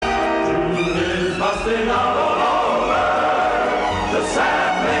busting out all over. The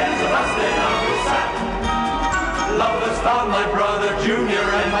saplings are busting out with sap. Love has found my brother Junior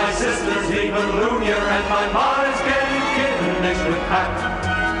and my sister's even loonier, and my ma is getting kitten next with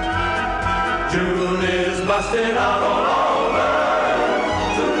Pat. June is busting out all over.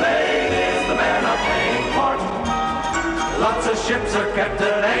 Too late is the man not paying port. Lots of ships are kept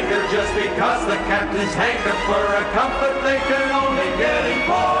at anchor just because the captains hanker for a comfort they can only get in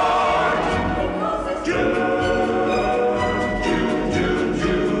port. June, June, June,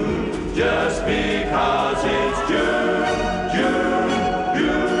 June, just because it's June, June,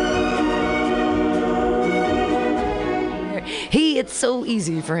 June. It's so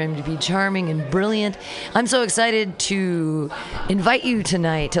easy for him to be charming and brilliant. I'm so excited to invite you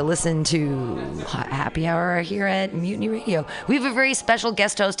tonight to listen to Happy Hour here at Mutiny Radio. We have a very special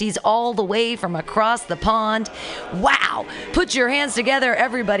guest host. He's all the way from across the pond. Wow! Put your hands together,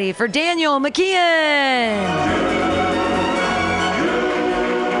 everybody, for Daniel McKeon.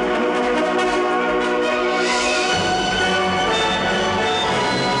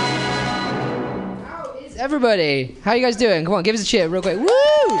 Everybody, how you guys doing? Come on, give us a cheer real quick. Woo!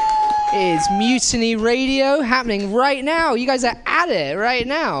 It's Mutiny Radio happening right now. You guys are at it right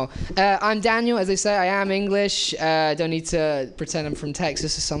now. I'm Daniel, as I say, I am English. Don't need to pretend I'm from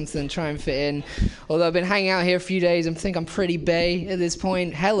Texas or something, try and fit in. Although I've been hanging out here a few days and think I'm pretty bay at this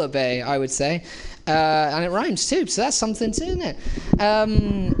point. Hella bay, I would say. And it rhymes too, so that's something too, isn't it?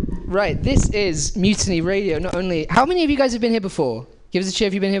 Right, this is Mutiny Radio. Not only... How many of you guys have been here before? Give us a cheer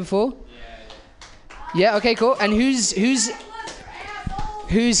if you've been here before. Yeah, okay, cool. And whose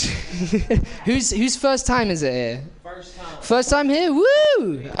first time is it here? First time. First time here?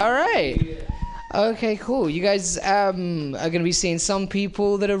 Woo! All right. Okay, cool. You guys are going to be seeing some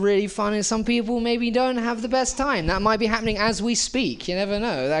people that are really fun and some people maybe don't have the best time. That might be happening as we speak. You never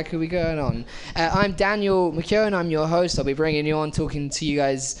know. That could be going on. I'm Daniel McKeon. I'm your host. I'll be bringing you on, talking to you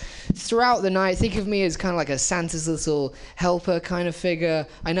guys throughout the night. Think of me as kind of like a Santa's little helper kind of figure.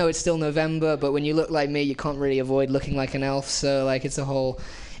 I know it's still November, but when you look like me, you can't really avoid looking like an elf. So, like, it's a whole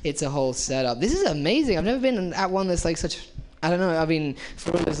setup. This is amazing. I've never been at one that's like such... I don't know, I mean,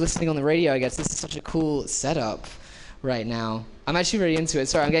 for those listening on the radio, I guess this is such a cool setup right now. I'm actually really into it.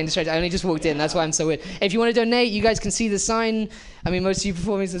 Sorry, I'm getting distracted. I only just walked in, that's why I'm so weird. If you want to donate, you guys can see the sign. I mean, most of you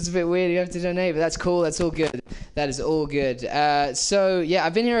performing, it's a bit weird, you have to donate, but that's cool, that's all good. That is all good. So, yeah,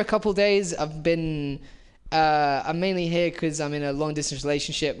 I've been here a couple days. I'm mainly here because I'm in a long-distance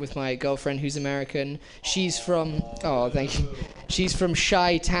relationship with my girlfriend who's American. She's from, thank you. She's from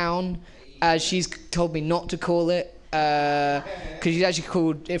Chi-Town, as she's told me not to call it. Because she's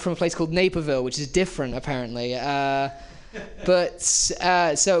actually from a place called Naperville, which is different apparently.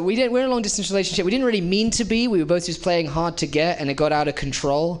 So we're in a long distance relationship. We didn't really mean to be. We were both just playing hard to get, and it got out of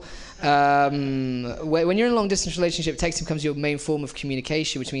control. When you're in a long distance relationship, texting becomes your main form of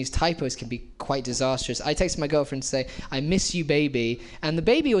communication, which means typos can be quite disastrous. I texted my girlfriend to say, "I miss you, baby," and the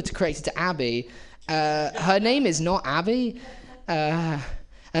baby autocorrected it to Abby. Her name is not Abby.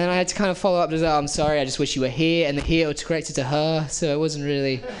 And then I had to kind of follow up to say, I'm sorry, I just wish you were here. And the here autocorrected to her, so it wasn't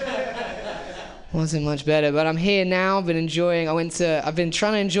much better. But I'm here now, I've been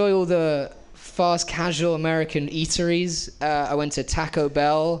trying to enjoy all the fast casual American eateries. I went to Taco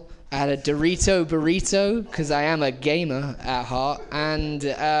Bell, I had a Dorito burrito, because I am a gamer at heart. And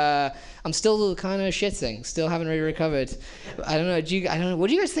I'm still kind of shitting, still haven't really recovered. I don't know, what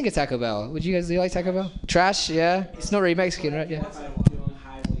do you guys think of Taco Bell? Do you like Taco Bell? Trash, yeah? It's not really Mexican, right? Yeah.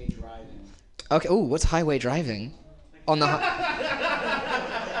 Okay. Oh, what's highway driving? On the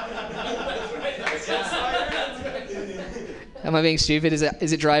Am I being stupid? Is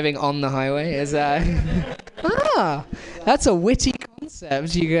it driving on the highway? Is that? That's a witty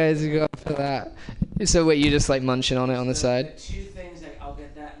concept. You guys go for that. So wait, you just like munching on it on the side? Two things. I'll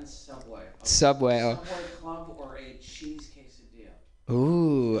get that in Subway. Subway. Subway Club or a cheese quesadilla.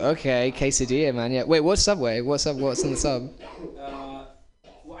 Ooh, okay, quesadilla, man. Yeah. Wait, what's Subway? What's in the sub?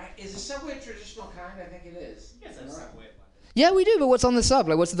 Is a Subway a traditional kind? I think it is. Yes, a Subway. Yeah, we do, but what's on the sub?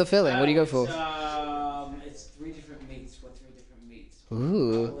 Like, what's the filling? What do you go for? It's 3 different meats. What 3 different meats?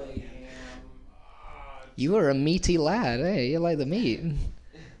 Ooh. Ham. You are a meaty lad, eh? You like the meat.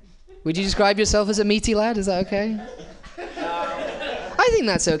 Would you describe yourself as a meaty lad? Is that okay? I think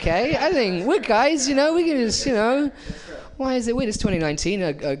that's okay. I think we're guys, we can just, why is it weird? It's 2019.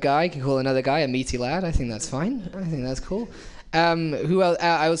 A guy can call another guy a meaty lad. I think that's fine. I think that's cool.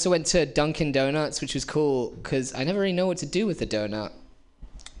 I also went to Dunkin' Donuts, which was cool because I never really know what to do with a donut.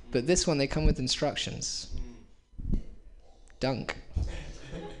 But this one, they come with instructions. Dunk.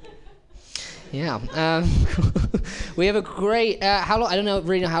 Yeah. We have a great. How long? I don't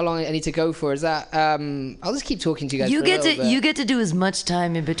really know how long I need to go for. Is that? I'll just keep talking to you guys. You for get a to little bit. you get to do as much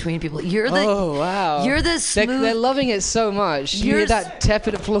time in between people. You're the Oh wow! You're the smooth. They're loving it so much. You You're hear that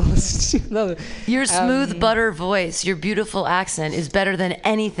tepid applause. Love it. Your smooth butter voice, your beautiful accent is better than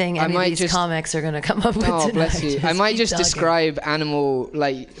anything any of these comics are going to come up with Oh, tonight. bless you. I might keep just talking. describe animal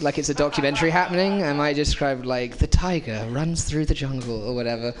like it's a documentary happening. I might describe like the tiger runs through the jungle or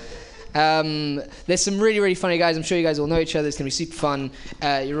whatever. There's some really, really funny guys. I'm sure you guys all know each other. It's going to be super fun.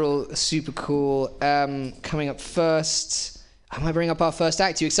 You're all super cool. Coming up first, I might bring up our first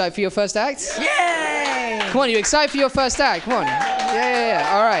act. You excited for your first act? Yay! Come on, you excited for your first act? Come on.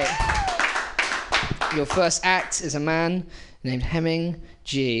 Yeah. All right. Your first act is a man named Hemming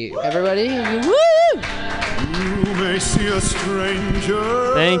G. Everybody, woo! You may see a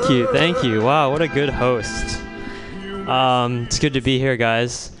stranger. Thank you. Wow, what a good host. It's good to be here,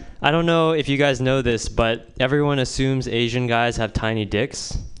 guys. I don't know if you guys know this, but everyone assumes Asian guys have tiny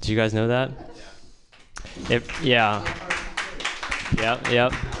dicks. Do you guys know that? Yeah.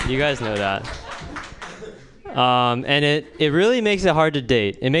 Yep. You guys know that. And it really makes it hard to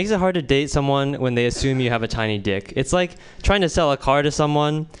date. It makes it hard to date someone when they assume you have a tiny dick. It's like trying to sell a car to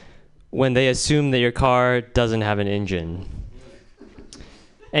someone when they assume that your car doesn't have an engine.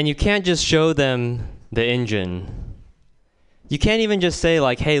 And you can't just show them the engine. You can't even just say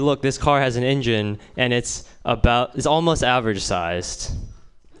like, hey, look, this car has an engine and it's almost average sized.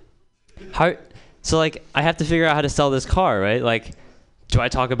 So like, I have to figure out how to sell this car, right? Like, do I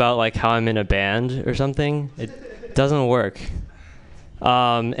talk about like how I'm in a band or something? It doesn't work.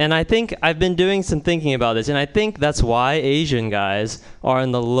 And I think I've been doing some thinking about this, and I think that's why Asian guys are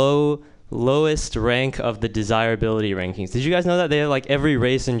in the lowest rank of the desirability rankings. Did you guys know that? They have like every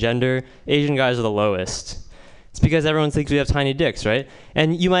race and gender, Asian guys are the lowest. It's because everyone thinks we have tiny dicks, right?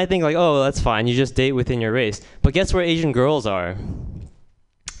 And you might think like, oh, that's fine. You just date within your race. But guess where Asian girls are?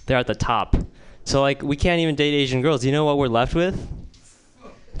 They're at the top. So like, we can't even date Asian girls. Do you know what we're left with?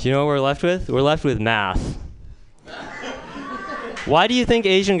 Do you know what we're left with? We're left with math. Why do you think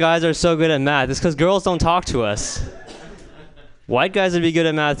Asian guys are so good at math? It's because girls don't talk to us. White guys would be good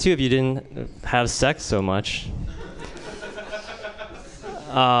at math too if you didn't have sex so much.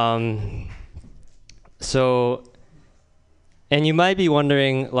 And you might be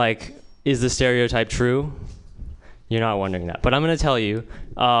wondering, like, is the stereotype true? You're not wondering that, but I'm going to tell you.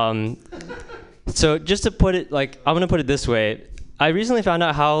 So just to put it, like, I'm going to put it this way. I recently found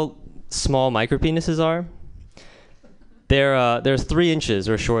out how small micropenises are. They're 3 inches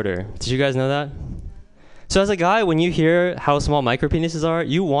or shorter. Did you guys know that? So as a guy, when you hear how small micropenises are,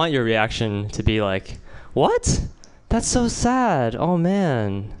 you want your reaction to be like, what? That's so sad. Oh,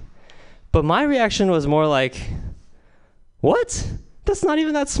 man. But my reaction was more like, what? That's not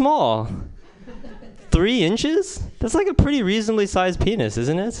even that small. 3 inches? That's like a pretty reasonably sized penis,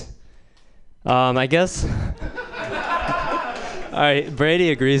 isn't it? I guess. All right, Brady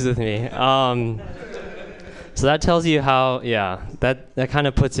agrees with me. So that tells you how, that kind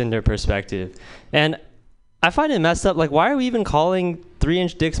of puts into perspective. And I find it messed up. Like, why are we even calling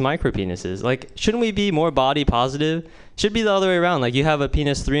 3-inch dicks micropenises? Like, shouldn't we be more body positive? Should be the other way around. Like, you have a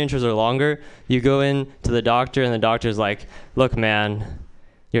penis 3 inches or longer, you go in to the doctor, and the doctor's like, look, man,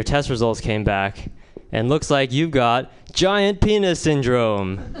 your test results came back, and looks like you've got giant penis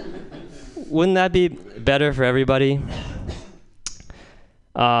syndrome. Wouldn't that be better for everybody?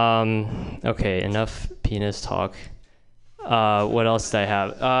 Okay, enough penis talk. What else did I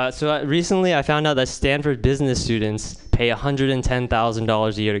have? So recently I found out that Stanford business students pay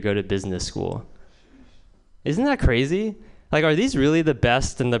 $110,000 a year to go to business school. Isn't that crazy? Like, are these really the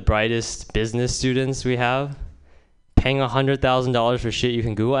best and the brightest business students we have? Paying $100,000 for shit you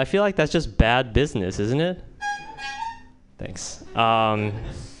can Google? I feel like that's just bad business, isn't it? Thanks.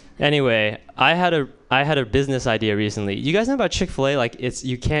 Anyway, I had a business idea recently. You guys know about Chick-fil-A? Like,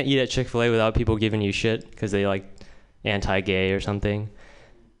 you can't eat at Chick-fil-A without people giving you shit because they like anti-gay or something.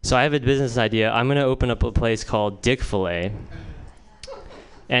 So I have a business idea. I'm gonna open up a place called Dick-fil-A,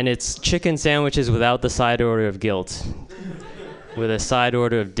 and it's chicken sandwiches without the side order of guilt, with a side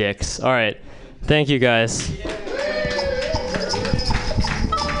order of dicks. All right, thank you guys.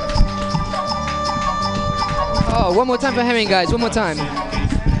 Oh, one more time for Hemming, guys. One more time.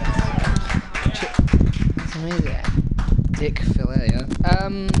 That's amazing. Dick-fil-A, yeah.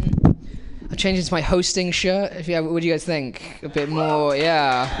 I'm changing to my hosting shirt. What do you guys think? A bit more,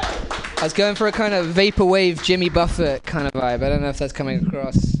 yeah. I was going for a kind of vaporwave Jimmy Buffett kind of vibe. I don't know if that's coming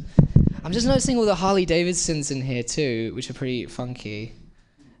across. I'm just noticing all the Harley Davidsons in here too, which are pretty funky.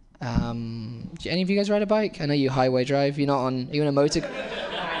 Do any of you guys ride a bike? I know you highway drive. Are you in a motor?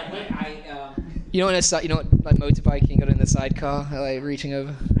 You know when it's, you know, like motorbiking, got in the sidecar, like reaching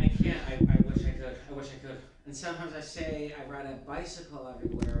over. I can't. I wish I could. I wish I could. And sometimes I say I ride a bicycle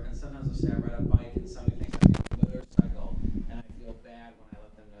everywhere, and sometimes I say I ride a bike, and somebody thinks I'm a motorcycle, and I feel bad when I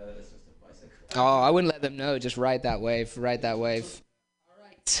let them know that it's just a bicycle. Oh, I wouldn't let them know. Just ride that wave. Ride that wave. All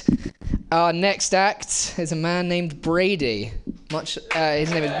right. Our next act is a man named Brady. His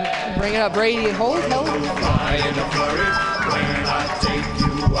name is. Bring it up, Brady. Hold. Fly in a flurry when I take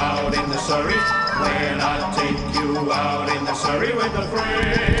you out in the Surrey. When I take you out in the Surrey with a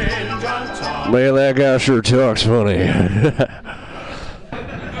friend on top. Man, that guy sure talks funny.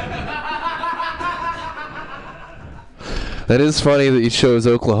 That is funny that you chose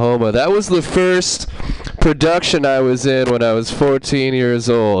Oklahoma. That was the first production I was in when I was 14 years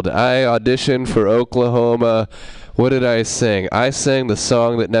old. I auditioned for Oklahoma. What did I sing? I sang the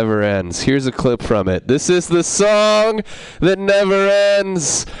song that never ends. Here's a clip from it. This is the song that never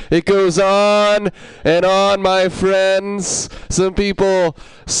ends. It goes on and on, my friends. Some people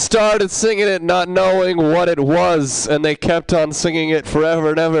started singing it not knowing what it was, and they kept on singing it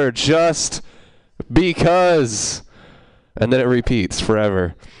forever and ever just because. And then it repeats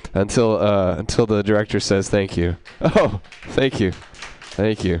forever until the director says thank you. Oh, thank you.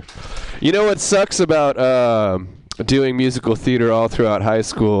 Thank you. You know what sucks about doing musical theater all throughout high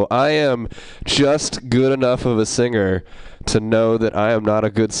school? I am just good enough of a singer to know that I am not a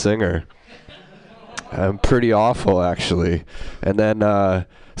good singer. I'm pretty awful, actually. And then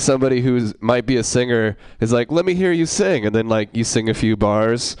somebody who might be a singer is like, let me hear you sing. And then, like, you sing a few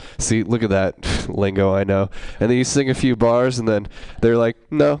bars. See, look at that lingo I know. And then you sing a few bars, and then they're like,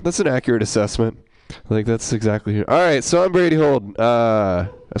 no, that's an accurate assessment. Like, that's exactly here. All right, so I'm Brady Holden. I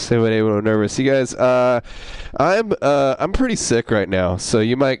say my name when I'm nervous. You guys, I'm pretty sick right now, so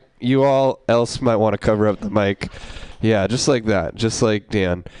you all else might want to cover up the mic. Yeah, just like that, just like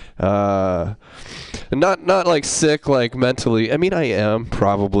Dan. Not like sick, like mentally. I mean, I am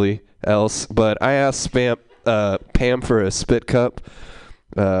probably else, but I asked Pam for a spit cup,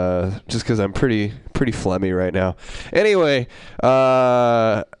 just because I'm pretty phlegmy right now. Anyway,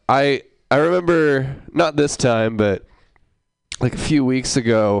 I remember, not this time, but like a few weeks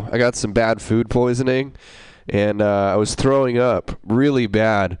ago, I got some bad food poisoning, and I was throwing up really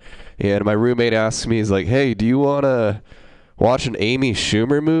bad. And my roommate asked me, he's like, hey, do you want to watch an Amy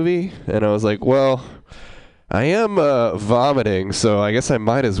Schumer movie? And I was like, well, I am vomiting, so I guess I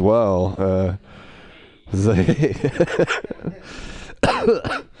might as well. All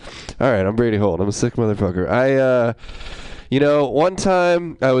right, I'm Brady Holt. I'm a sick motherfucker. One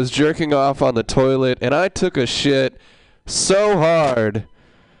time I was jerking off on the toilet, and I took a shit so hard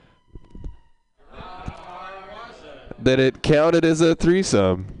that it counted as a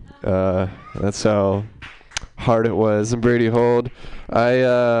threesome. That's how hard it was. I'm Brady Hold.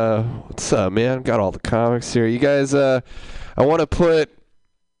 What's up, man? Got all the comics here. You guys, I want to put,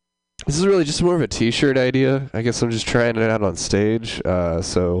 this is really just more of a t-shirt idea. I guess I'm just trying it out on stage,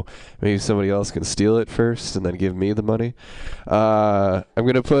 so maybe somebody else can steal it first and then give me the money. I'm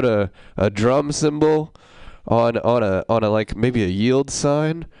gonna put a drum cymbal on a like maybe a yield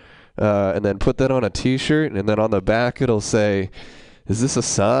sign, and then put that on a t-shirt, and then on the back it'll say, is this a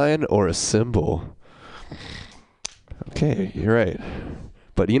sign or a symbol? Okay, you're right.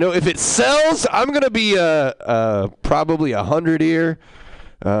 But if it sells, I'm gonna be probably 100 here.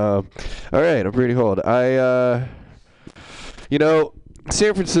 All right, I'm Brady Hold.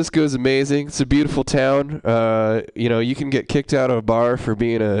 San Francisco is amazing. It's a beautiful town. You can get kicked out of a bar for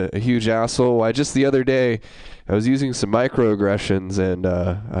being a huge asshole. Just the other day, I was using some microaggressions, and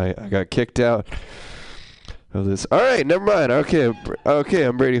I got kicked out of this. All right, never mind. Okay,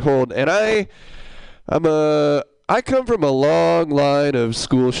 I'm Brady Hold, and I come from a long line of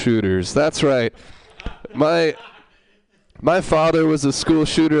school shooters. That's right. My father was a school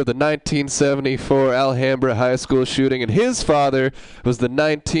shooter of the 1974 Alhambra High School shooting, and his father was the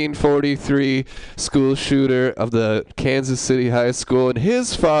 1943 school shooter of the Kansas City High School, and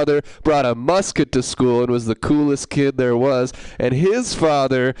his father brought a musket to school and was the coolest kid there was, and his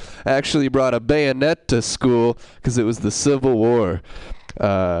father actually brought a bayonet to school because it was the Civil War.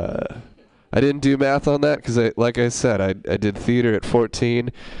 I didn't do math on that because, like I said, I did theater at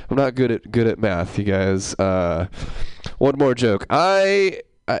 14. I'm not good at math, you guys. One more joke. I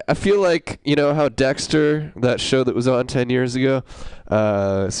feel like, how Dexter, that show that was on 10 years ago,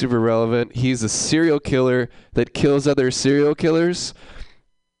 super relevant. He's a serial killer that kills other serial killers.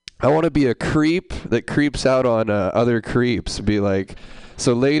 I want to be a creep that creeps out on other creeps. Be like,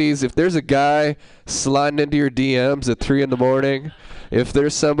 so ladies, if there's a guy sliding into your DMs at 3 a.m, if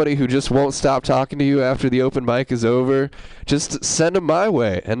there's somebody who just won't stop talking to you after the open mic is over, just send them my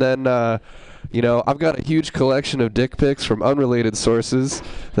way. And then, You know, I've got a huge collection of dick pics from unrelated sources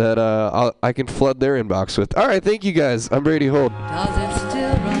that I can flood their inbox with. All right, thank you guys. I'm Brady Holt.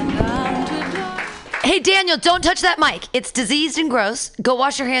 Hey, Daniel, don't touch that mic. It's diseased and gross. Go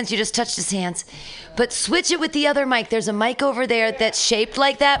wash your hands. You just touched his hands. But switch it with the other mic. There's a mic over there that's shaped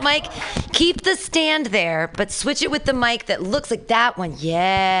like that mic. Keep the stand there, but switch it with the mic that looks like that one.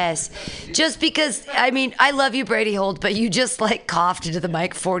 Yes. Just because, I mean, I love you, Brady Holt, but you just like coughed into the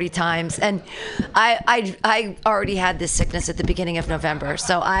mic 40 times. And I already had this sickness at the beginning of November,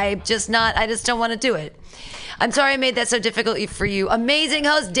 so I just don't want to do it. I'm sorry I made that so difficult for you. Amazing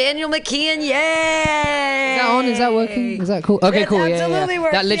host, Daniel McKeon. Yay! Is that on? Is that working? Is that cool? Okay, cool. Absolutely Yeah.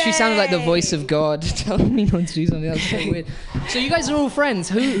 works. That literally sounded like the Yay! voice of God telling me not to do something. That's so weird. So you guys are all friends.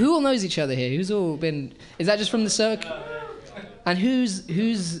 Who all knows each other here? Who's all been? Is that just from the circle? And who's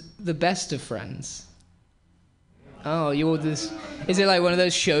the best of friends? Oh, you all this. Is it like one of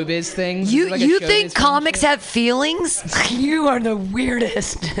those showbiz things? You Like a you think showbiz comics friendship? have feelings? You are the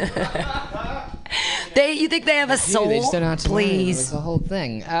weirdest. You think they have a soul? They just don't know how to know. Please. It's the whole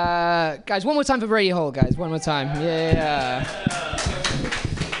thing. Guys, one more time for Brady Hole, guys. One more time. Yeah.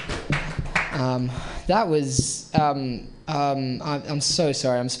 That was. I'm so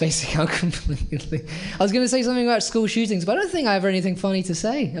sorry. I'm spacing out completely. I was going to say something about school shootings, but I don't think I have anything funny to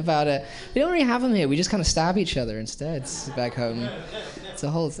say about it. We don't really have them here. We just kind of stab each other instead back home. It's a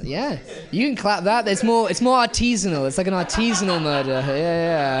whole thing. Yeah. You can clap that. It's more artisanal. It's like an artisanal murder.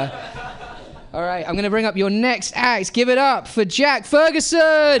 Yeah. All right, I'm going to bring up your next act. Give it up for Jack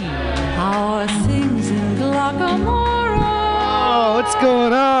Ferguson. How are things in Glockamora? Oh, what's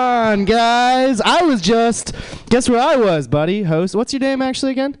going on, guys? Guess where I was, buddy? Host. What's your name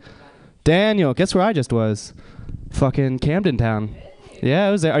actually again? Daniel. Guess where I just was? Fucking Camden Town. Yeah,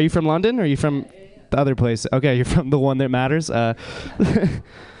 I was there. Are you from London or are you from the other place? Okay, you're from the one that matters.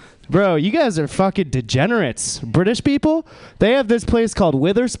 Bro, you guys are fucking degenerates. British people, they have this place called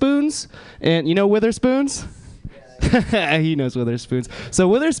Witherspoons. And you know Witherspoons? He knows Witherspoons. So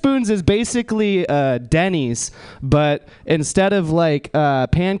Witherspoons is basically Denny's, but instead of like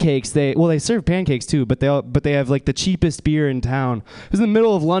pancakes, they serve pancakes too, but they have like the cheapest beer in town. It was in the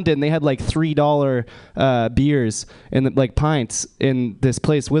middle of London. They had like $3 beers and like pints in this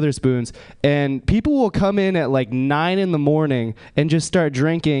place, Witherspoons, and people will come in at like 9 a.m. and just start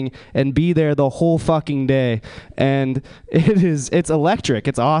drinking and be there the whole fucking day, and it's electric.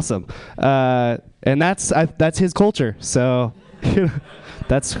 It's awesome. And that's his culture. So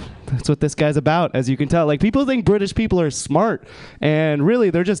that's what this guy's about, as you can tell. Like, people think British people are smart, and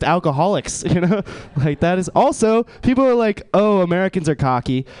really they're just alcoholics, you know? Like, that is also, people are like, oh, Americans are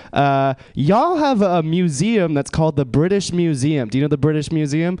cocky. Y'all have a museum that's called the British Museum. Do you know the British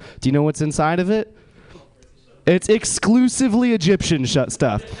Museum? Do you know what's inside of it? It's exclusively Egyptian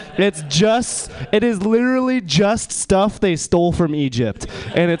stuff. It is literally just stuff they stole from Egypt,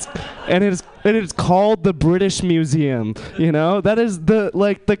 and it's called the British Museum. You know, that is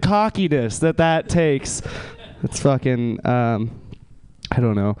the cockiness that takes. It's fucking I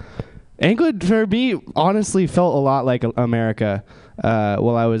don't know. England for me honestly felt a lot like America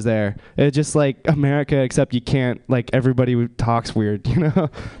while I was there. It's just like America, except you can't, like, everybody talks weird. You know,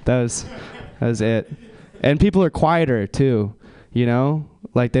 that was it. And people are quieter too, you know?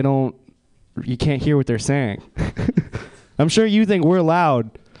 Like, you can't hear what they're saying. I'm sure you think we're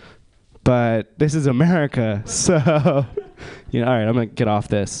loud, but this is America, so, you know, all right, I'm gonna get off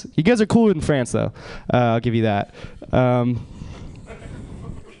this. You guys are cooler than France, though. I'll give you that.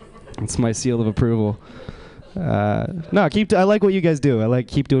 It's my seal of approval. No, I like what you guys do.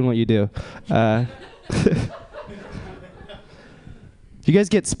 Keep doing what you do. You guys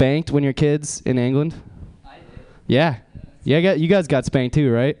get spanked when you're kids in England? Yeah. You guys got spanked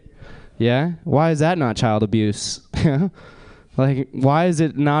too, right? Yeah? Why is that not child abuse? Like, why is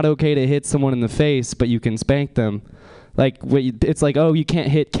it not okay to hit someone in the face, but you can spank them? Like, it's like, oh, you can't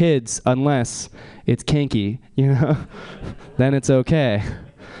hit kids unless it's kinky, you know? Then it's okay.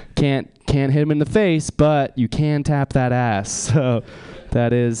 Can't hit them in the face, but you can tap that ass. So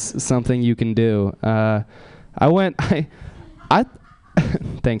that is something you can do.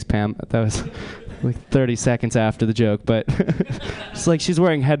 Thanks, Pam. That was like 30 seconds after the joke, but it's like she's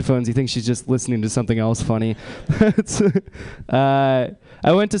wearing headphones. You think she's just listening to something else funny. I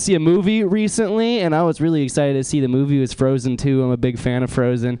went to see a movie recently, and I was really excited to see the movie. It was Frozen 2. I'm a big fan of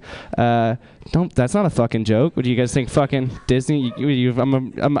Frozen. That's not a fucking joke. What do you guys think? Fucking Disney?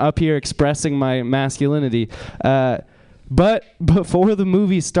 I'm up here expressing my masculinity. But before the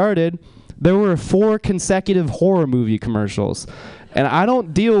movie started, there were 4 consecutive horror movie commercials. And I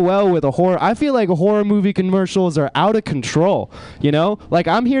don't deal well with a horror. I feel like horror movie commercials are out of control, you know? Like,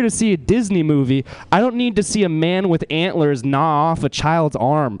 I'm here to see a Disney movie. I don't need to see a man with antlers gnaw off a child's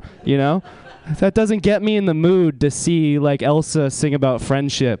arm, you know? That doesn't get me in the mood to see, like, Elsa sing about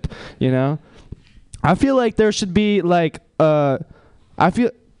friendship, you know? I feel like there should be, like, there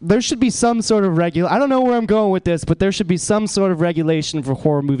should be some sort of I don't know where I'm going with this, but there should be some sort of regulation for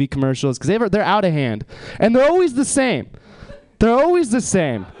horror movie commercials because they're out of hand. And they're always the same. They're always the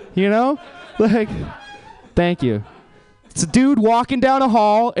same, you know? Like, thank you. It's a dude walking down a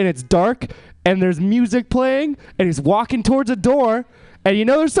hall, and it's dark, and there's music playing, and he's walking towards a door, and you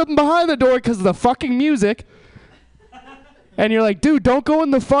know there's something behind the door because of the fucking music. And you're like, dude, don't go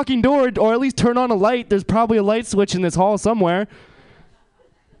in the fucking door, or at least turn on a light. There's probably a light switch in this hall somewhere.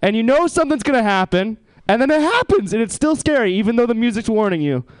 And you know something's going to happen, and then it happens, and it's still scary, even though the music's warning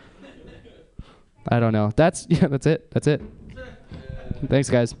you. I don't know. That's it. That's it. Thanks,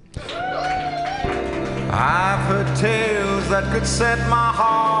 guys. I've heard tales that could set my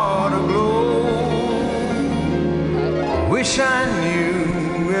heart aglow. Wish I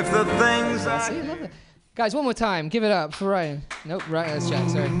knew if the things I... Guys, one more time. Give it up for Ryan. Nope, Ryan. That's Jack.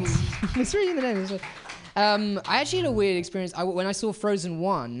 Sorry. It's reading the name. I actually had a weird experience. When I saw Frozen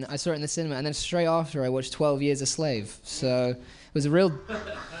 1, I saw it in the cinema, and then straight after I watched 12 Years a Slave. So it was a real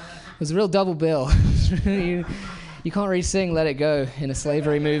double bill. You can't really sing Let It Go in a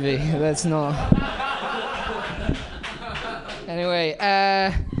slavery movie. That's not... Anyway,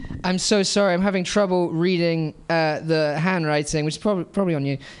 I'm so sorry. I'm having trouble reading the handwriting, which is probably on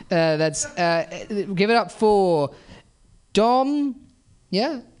you. Give it up for Dom.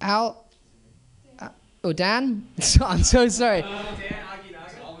 Yeah, Al. Dan. I'm so sorry.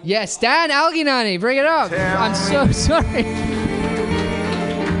 Yes, Dan Alginani. Bring it up. I'm so sorry.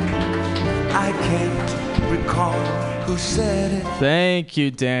 I can't recall who said it. Thank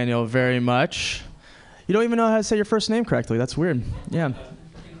you, Daniel, very much. You don't even know how to say your first name correctly. That's weird. Yeah.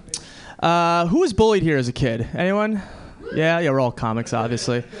 Who was bullied here as a kid? Anyone? Yeah, we're all comics,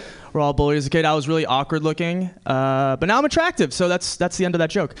 obviously. We're all bullied as a kid. I was really awkward looking, but now I'm attractive, so that's the end of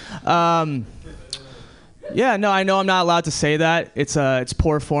that joke. Yeah, no, I know I'm not allowed to say that. It's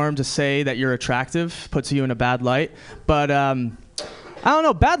poor form to say that you're attractive, puts you in a bad light. But I don't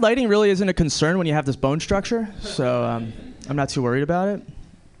know, bad lighting really isn't a concern when you have this bone structure, so I'm not too worried about it.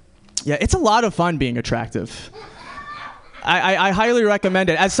 Yeah, it's a lot of fun being attractive. I highly recommend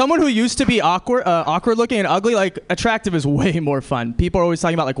it. As someone who used to be awkward looking and ugly, like, attractive is way more fun. People are always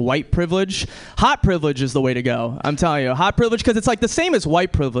talking about, like, white privilege. Hot privilege is the way to go. I'm telling you, hot privilege, because it's like the same as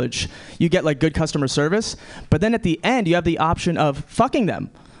white privilege. You get, like, good customer service, but then at the end you have the option of fucking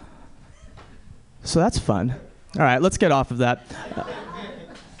them. So that's fun. All right, let's get off of that.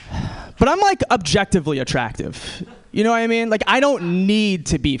 But I'm, like, objectively attractive. You know what I mean? Like, I don't need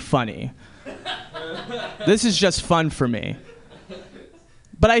to be funny. This is just fun for me.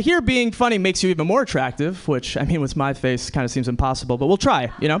 But I hear being funny makes you even more attractive, which, I mean, with my face kind of seems impossible, but we'll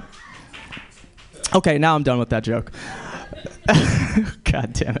try, you know? Okay, now I'm done with that joke.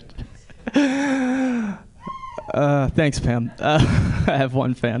 God damn it. Thanks, Pam. I have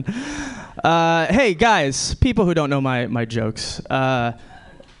one fan. Hey, guys, people who don't know my jokes.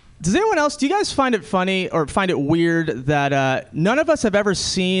 Does anyone else, do you guys find it funny or find it weird that none of us have ever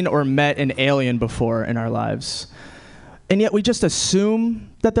seen or met an alien before in our lives? And yet we just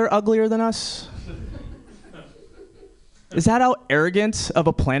assume that they're uglier than us? Is that how arrogant of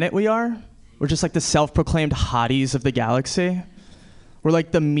a planet we are? We're just like the self-proclaimed hotties of the galaxy? We're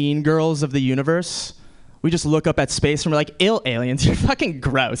like the mean girls of the universe? We just look up at space and we're like, ill aliens, you're fucking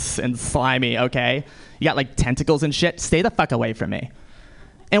gross and slimy, okay? You got like tentacles and shit, stay the fuck away from me.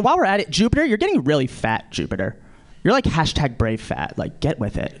 And while we're at it, Jupiter, you're getting really fat, Jupiter. You're like #BraveFat. Like, get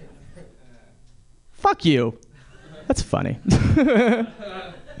with it. Fuck you. That's funny.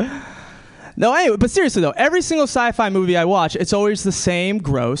 No, anyway, but seriously though, every single sci-fi movie I watch, it's always the same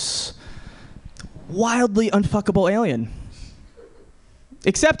gross, wildly unfuckable alien.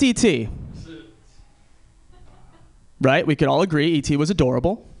 Except E.T. Right? We could all agree E.T. was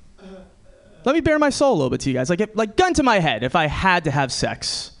adorable. Let me bare my soul a little bit to you guys. Like gun to my head, if I had to have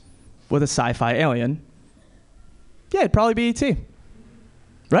sex with a sci-fi alien, yeah, it'd probably be E.T.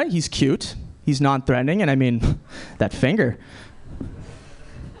 Right? He's cute. He's non-threatening, and I mean, that finger.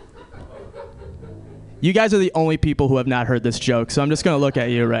 You guys are the only people who have not heard this joke, so I'm just going to look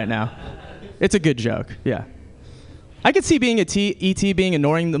at you right now. It's a good joke, yeah. I could see being E.T. being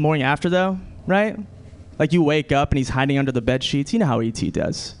annoying the morning after, though, right? Like, you wake up and he's hiding under the bed sheets. You know how E.T.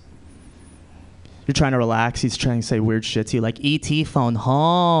 does. You're trying to relax. He's trying to say weird shit to you, like, E.T. phone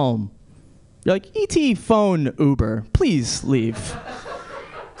home. You're like, ET, phone Uber, please leave.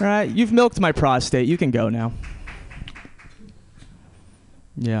 All right, you've milked my prostate. You can go now.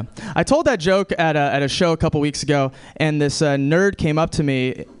 Yeah, I told that joke at a show a couple weeks ago, and this nerd came up to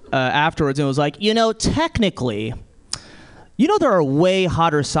me afterwards and was like, technically, there are way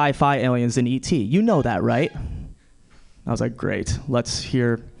hotter sci-fi aliens than ET. You know that, right? I was like, great. Let's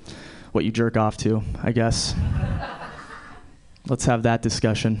hear what you jerk off to, I guess. Let's have that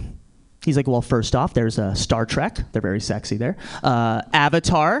discussion. He's like, well, first off, there's Star Trek. They're very sexy there.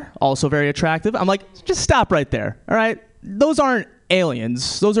 Avatar, also very attractive. I'm like, just stop right there, all right? Those aren't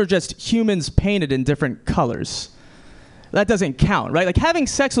aliens. Those are just humans painted in different colors. That doesn't count, right? Like, having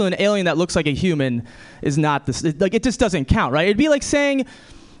sex with an alien that looks like a human is not this. It just doesn't count, right? It'd be like saying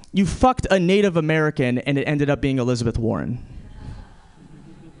you fucked a Native American and it ended up being Elizabeth Warren.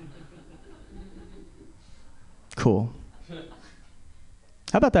 Cool.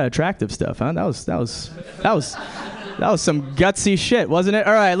 How about that attractive stuff, huh? That was some gutsy shit, wasn't it?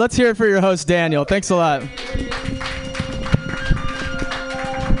 All right, let's hear it for your host, Daniel. Thanks a lot.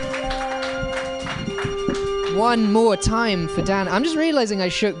 One more time for Dan. I'm just realizing I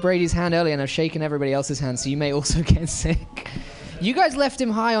shook Brady's hand earlier and I've shaken everybody else's hand, so you may also get sick. You guys left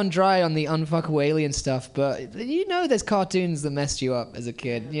him high on dry on the unfuckable alien stuff, but there's cartoons that messed you up as a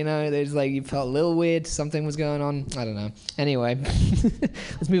kid. There's you felt a little weird, something was going on. I don't know. Anyway,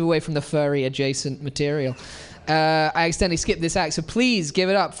 let's move away from the furry adjacent material. I accidentally skipped this act, so please give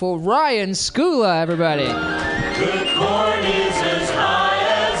it up for Ryan Skula, everybody. Good corn is as high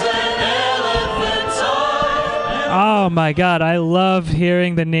as an elephant's eye. Oh my God, I love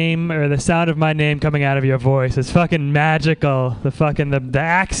hearing the name or the sound of my name coming out of your voice. It's fucking magical. The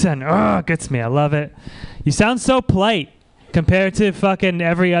accent, gets me. I love it. You sound so polite compared to fucking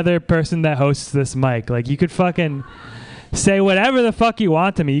every other person that hosts this mic. Like, you could fucking say whatever the fuck you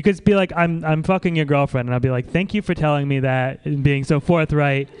want to me. You could be like, I'm fucking your girlfriend, and I'll be like, thank you for telling me that and being so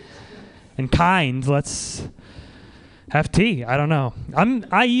forthright and kind. Let's have tea. I don't know.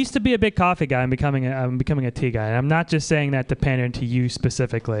 I used to be a big coffee guy. I'm becoming a tea guy. And I'm not just saying that to pander to you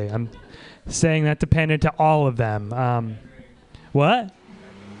specifically. I'm saying that to pander to all of them. What?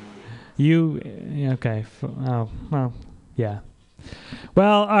 You? Okay. Oh, well, yeah.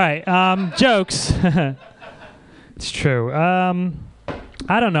 Well, all right. Jokes. It's true. I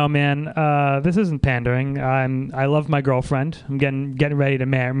don't know, man. This isn't pandering. I love my girlfriend. I'm getting ready to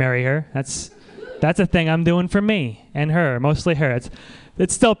marry her. That's a thing I'm doing for me and her, mostly her.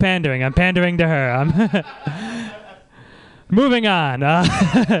 It's still pandering. I'm pandering to her. I'm moving on.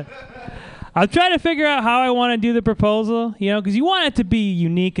 I'm trying to figure out how I want to do the proposal, because you want it to be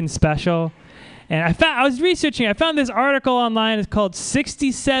unique and special. And I was researching. I found this article online. It's called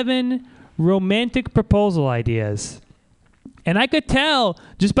 67 Romantic Proposal Ideas. And I could tell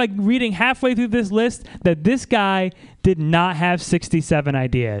just by reading halfway through this list that this guy did not have 67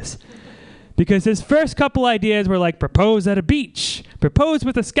 ideas. Because his first couple ideas were like propose at a beach, propose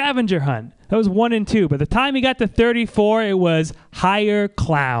with a scavenger hunt. That was 1 and 2. By the time he got to 34, it was hire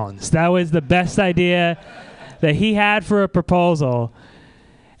clowns. That was the best idea that he had for a proposal.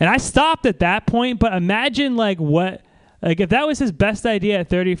 And I stopped at that point, but imagine if that was his best idea at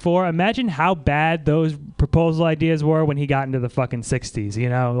 34, imagine how bad those proposal ideas were when he got into the fucking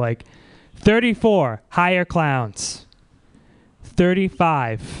 60s, 34, hire clowns.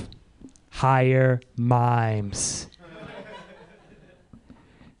 35, hire mimes.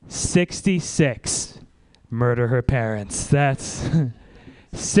 66, murder her parents. That's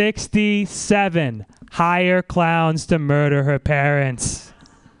 67, hire clowns to murder her parents.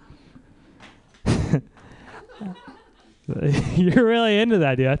 You're really into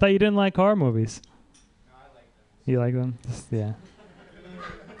that, dude. I thought you didn't like horror movies. No, I like them. You like them? Yeah.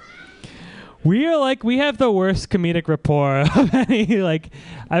 We have the worst comedic rapport of any,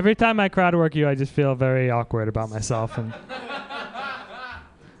 every time I crowd work you, I just feel very awkward about myself. And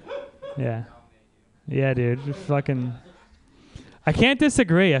yeah. Yeah, dude. Fucking, I can't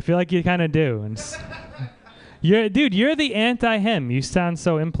disagree. I feel like you kind of do. And you're the anti-him. You sound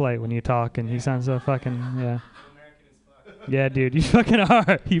so impolite when you talk, and you sound so fucking, yeah. Yeah, dude, you fucking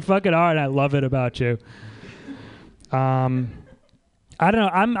are. You fucking are, and I love it about you. I don't know.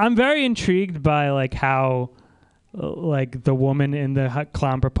 I'm very intrigued by how the woman in the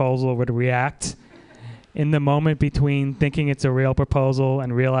clown proposal would react in the moment between thinking it's a real proposal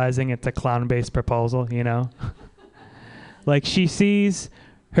and realizing it's a clown-based proposal. She sees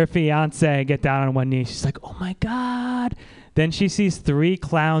her fiance get down on one knee. She's like, "Oh my God." Then she sees 3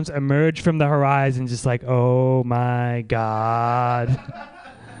 clowns emerge from the horizon, just like, oh my God.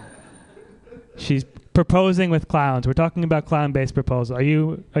 She's proposing with clowns. We're talking about clown-based proposal. Are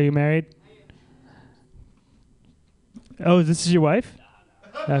you married? Oh, this is your wife?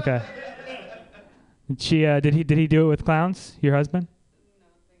 Okay. She did he do it with clowns? Your husband?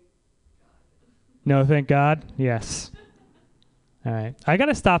 No, thank God. Yes. All right. I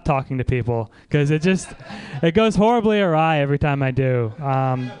gotta stop talking to people because it goes horribly awry every time I do.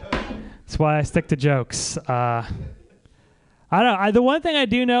 That's why I stick to jokes. I don't. The one thing I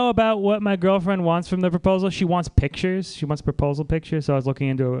do know about what my girlfriend wants from the proposal, she wants pictures. She wants proposal pictures. So I was looking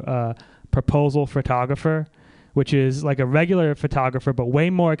into a proposal photographer, which is like a regular photographer but way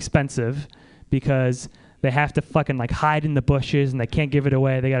more expensive because they have to fucking like hide in the bushes and they can't give it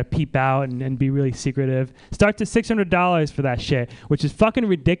away. They gotta peep out and be really secretive. Starts at $600 for that shit, which is fucking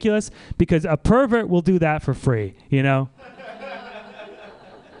ridiculous because a pervert will do that for free, you know?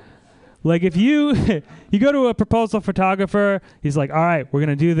 Like if you go to a proposal photographer, he's like, all right, we're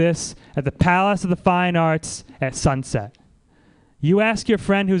gonna do this at the Palace of the Fine Arts at sunset. You ask your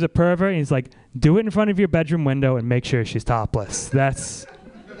friend who's a pervert, and he's like, do it in front of your bedroom window and make sure she's topless. That's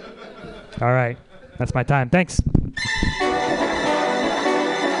all right. That's my time. Thanks.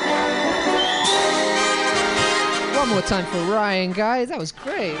 One more time for Ryan, guys. That was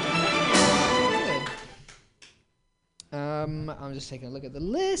great. Good. I'm just taking a look at the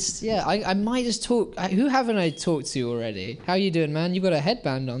list. Yeah, I might just talk. Who haven't I talked to already? How you doing, man? You've got a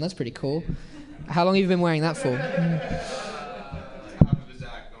headband on. That's pretty cool. How long have you been wearing that for?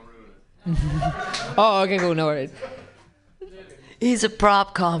 Oh, okay, cool. No worries. He's a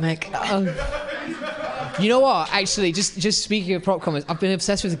prop comic. You know what? Actually, just speaking of prop comics, I've been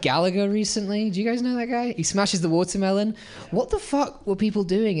obsessed with Gallagher recently. Do you guys know that guy? He smashes the watermelon. What the fuck were people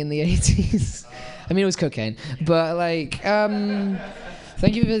doing in the 80s? I mean, it was cocaine. But, like,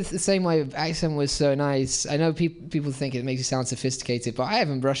 thank you for saying my accent was so nice. I know people think it makes you sound sophisticated, but I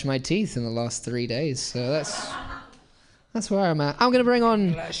haven't brushed my teeth in the last 3 days, so that's where I'm at. I'm going to bring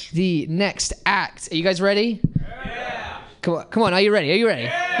on the next act. Are you guys ready? Yeah. Come on, are you ready?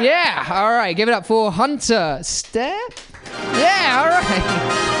 Yeah, all right, give it up for Hunter Step. Yeah, all right.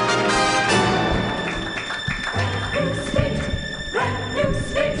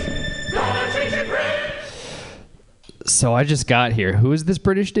 So I just got here. Who is this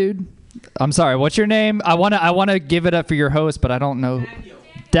British dude? I'm sorry, what's your name? I wanna give it up for your host, but I don't know.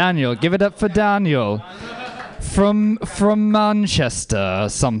 Daniel, give it up for Daniel. From Manchester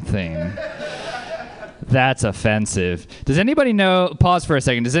something. That's offensive. Does anybody know, pause for a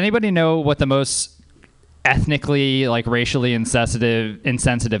second, does anybody know what the most ethnically, like racially insensitive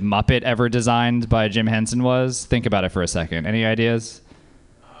Muppet ever designed by Jim Henson was? Think about it for a second. Any ideas?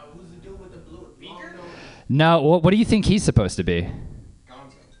 Who's the dude with the blue beaker? No, what do you think he's supposed to be?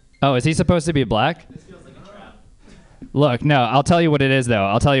 Gonzo. Oh, is he supposed to be black? This feels like a trap. Look, no, I'll tell you what it is, though.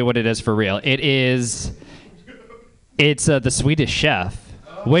 I'll tell you what it is for real. It's the Swedish Chef.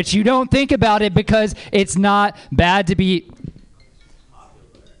 Which you don't think about it because it's not bad to be...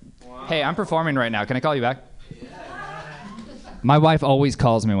 Hey, I'm performing right now. Can I call you back? My wife always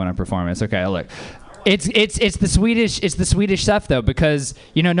calls me when I'm performing. It's okay. Look, it's the Swedish Chef though, because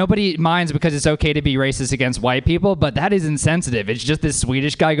nobody minds because it's okay to be racist against white people, but that is insensitive. It's just this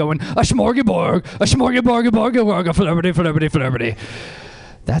Swedish guy going a smorgasbord, flurby.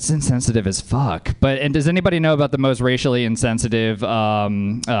 That's insensitive as fuck. And does anybody know about the most racially insensitive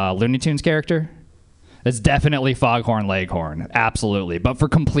Looney Tunes character? It's definitely Foghorn Leghorn. Absolutely. But for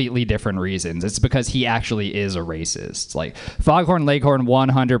completely different reasons. It's because he actually is a racist. Like, Foghorn Leghorn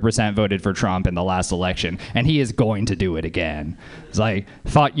 100% voted for Trump in the last election, and he is going to do it again. It's like,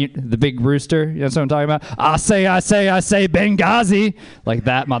 the big rooster, you know what I'm talking about? I say, Benghazi. Like,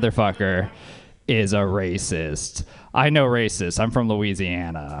 that motherfucker is a racist. I know racist. I'm from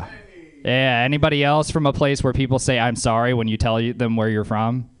Louisiana. Yeah, anybody else from a place where people say I'm sorry when you tell them where you're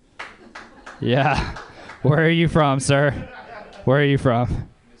from? Yeah. Where are you from, sir? Where are you from?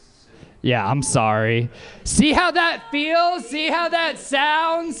 Yeah, I'm sorry. See how that feels? See how that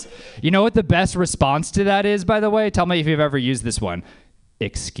sounds? You know what the best response to that is, by the way? Tell me if you've ever used this one.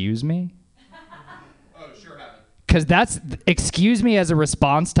 Excuse me? Because that's, excuse me as a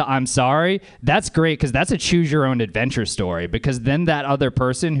response to I'm sorry, that's great because that's a choose your own adventure story, because then that other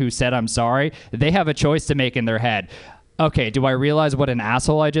person who said I'm sorry, they have a choice to make in their head. Okay, do I realize what an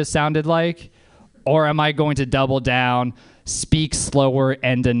asshole I just sounded like? Or am I going to double down, speak slower,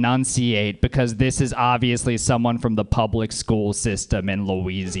 and enunciate because this is obviously someone from the public school system in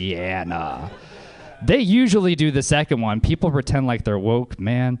Louisiana? They usually do the second one. People pretend like they're woke,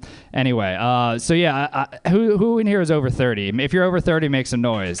 man. Anyway, so yeah, who in here is over 30? If you're over 30, make some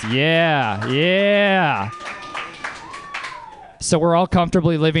noise. Yeah. So we're all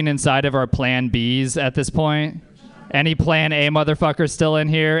comfortably living inside of our Plan Bs at this point? Any Plan A motherfucker still in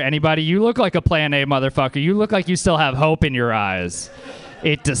here? Anybody? You look like a Plan A motherfucker. You look like you still have hope in your eyes.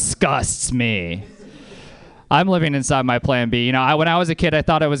 It disgusts me. I'm living inside my Plan B. You know, when I was a kid, I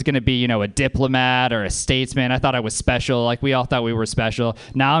thought I was going to be, you know, a diplomat or a statesman. I thought I was special. Like, we all thought we were special.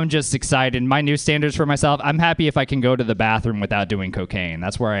 Now I'm just excited. My new standards for myself, I'm happy if I can go to the bathroom without doing cocaine.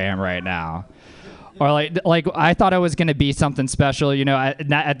 That's where I am right now. Or like I thought I was going to be something special. You know,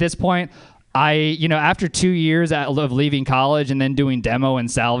 at this point, you know, after 2 years of leaving college and then doing demo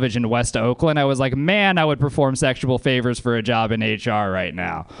and salvage in West Oakland, I was like, man, I would perform sexual favors for a job in HR right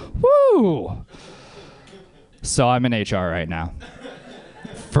now. Woo! So I'm in HR right now.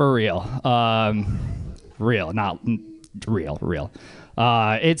 For real. Real, not real.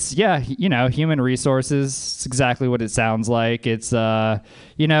 It's, yeah, you know, human resources. It's exactly what it sounds like. It's,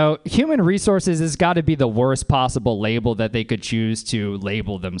 you know, human resources has got to be the worst possible label that they could choose to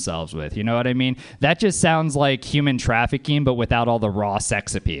label themselves with. You know what I mean? That just sounds like human trafficking, but without all the raw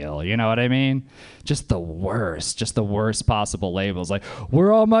sex appeal. You know what I mean? Just the worst possible labels. Like,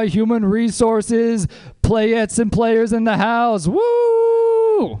 where are my human resources? Playettes and players in the house.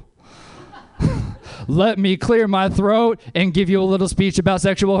 Woo! Let me clear my throat and give you a little speech about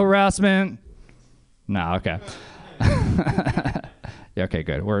sexual harassment. No, okay. Okay,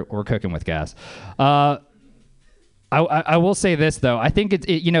 good. We're cooking with gas. I will say this though. I think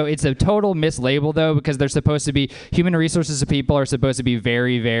it's a total mislabel though, because they're supposed to be, human resources people are supposed to be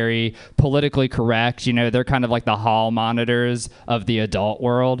very, very politically correct. You know, they're kind of like the hall monitors of the adult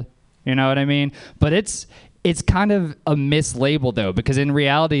world. You know what I mean? But it's kind of a mislabel, though, because in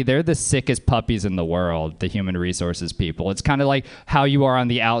reality, they're the sickest puppies in the world, the human resources people. It's kind of like how you are on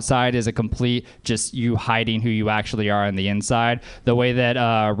the outside is a complete just you hiding who you actually are on the inside. The way that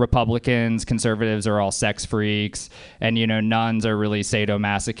Republicans, conservatives are all sex freaks, and, you know, nuns are really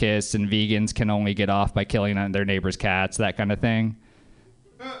sadomasochists, and vegans can only get off by killing their neighbor's cats, that kind of thing.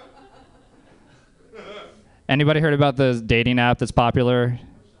 Anybody heard about the dating app that's popular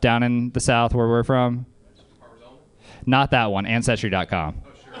down in the South where we're from? Not that one, Ancestry.com. Oh,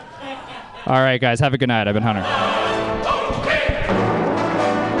 sure. All right, guys, have a good night. I've been Hunter.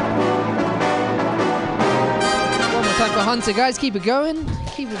 One more time for Hunter. Guys, keep it going.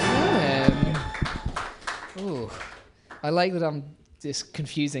 Keep it going. Ooh. I like that I'm just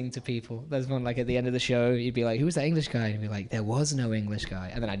confusing to people. There's one, like, at the end of the show, you'd be like, who's that English guy? And you'd be like, there was no English guy.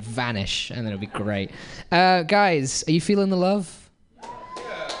 And then I'd vanish, and then it'd be great. Guys, are you feeling the love?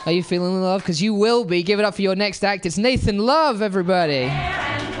 Are you feeling the love? Because you will be. Give it up for your next act. It's Nathan Love, everybody.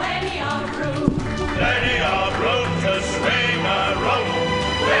 Plenty of room to swing a rope.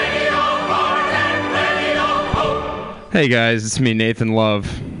 Plenty of heart and plenty of hope. Hey guys, it's me, Nathan Love.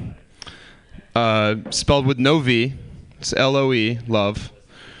 Spelled with no V. It's L-O-E, Love.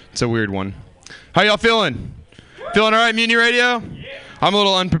 It's a weird one. How y'all feeling? Feeling all right, Mutiny Radio? I'm a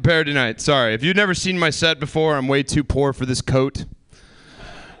little unprepared tonight. Sorry. If you've never seen my set before, I'm way too poor for this coat.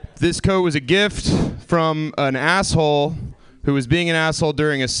 This coat was a gift from an asshole who was being an asshole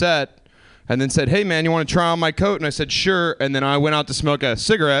during a set and then said, hey, man, you want to try on my coat? And I said, sure. And then I went out to smoke a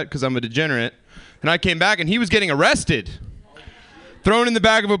cigarette because I'm a degenerate. And I came back and he was getting arrested, thrown in the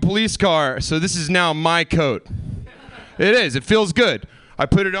back of a police car. So this is now my coat. It is. It feels good. I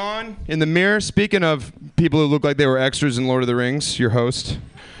put it on in the mirror. Speaking of people who look like they were extras in Lord of the Rings, your host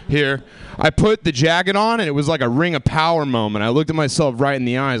here. I put the jacket on, and it was like a Ring of Power moment. I looked at myself right in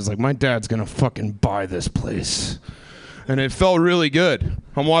the eyes, like, my dad's going to fucking buy this place. And it felt really good.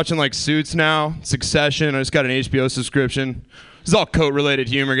 I'm watching, like, Suits now, Succession. I just got an HBO subscription. This is all coat-related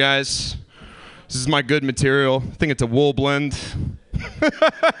humor, guys. This is my good material. I think it's a wool blend.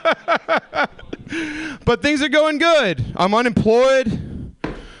 But things are going good. I'm unemployed.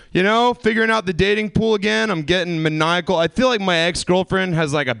 You know, figuring out the dating pool again. I'm getting maniacal. I feel like my ex-girlfriend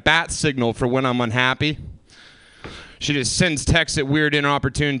has like a bat signal for when I'm unhappy. She just sends texts at weird,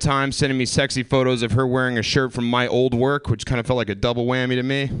 inopportune times, sending me sexy photos of her wearing a shirt from my old work, which kind of felt like a double whammy to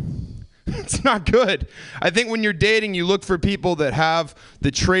me. It's not good. I think when you're dating, you look for people that have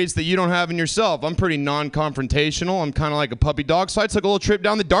the traits that you don't have in yourself. I'm pretty non-confrontational. I'm kind of like a puppy dog, so I took a little trip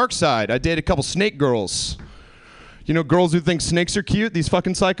down the dark side. I dated a couple snake girls. You know, girls who think snakes are cute, these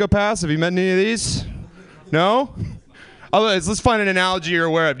fucking psychopaths. Have you met any of these? No? Otherwise, let's find an analogy you're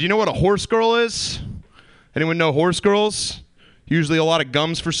aware of. Do you know what a horse girl is? Anyone know horse girls? Usually a lot of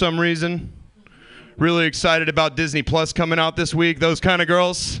gums for some reason. Really excited about Disney Plus coming out this week, those kind of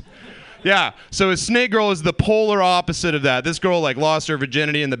girls. Yeah, so a snake girl is the polar opposite of that. This girl like lost her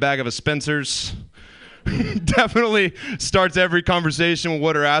virginity in the back of a Spencer's. Definitely starts every conversation with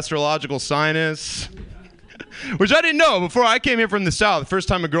what her astrological sign is. Which I didn't know. Before I came here from the South, the first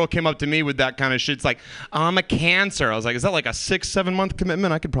time a girl came up to me with that kind of shit, it's like, I'm a Cancer. I was like, is that like a 6-7 month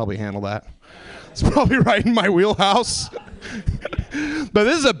commitment? I could probably handle that. It's probably right in my wheelhouse. But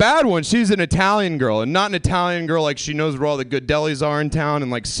this is a bad one. She's an Italian girl, and not an Italian girl like she knows where all the good delis are in town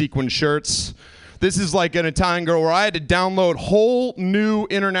and like sequin shirts. This is like an Italian girl where I had to download whole new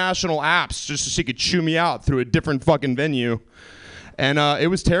international apps just so she could chew me out through a different fucking venue. And it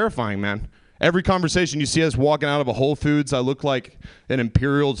was terrifying, man. Every conversation you see us walking out of a Whole Foods, I look like an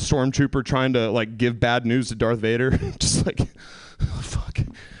Imperial stormtrooper trying to like give bad news to Darth Vader. Just like, oh, fuck.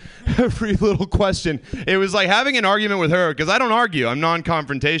 Every little question. It was like having an argument with her, because I don't argue. I'm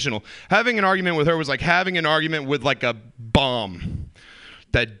non-confrontational. Having an argument with her was like having an argument with like a bomb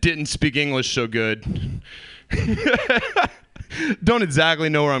that didn't speak English so good. Don't exactly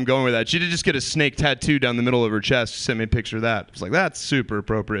know where I'm going with that. She did just get a snake tattoo down the middle of her chest. She sent me a picture of that. I was like, that's super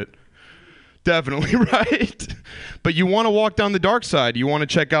appropriate. Definitely right. But you want to walk down the dark side. You want to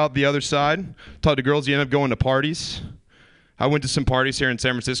check out the other side. Talk to girls. You end up going to parties. I went to some parties here in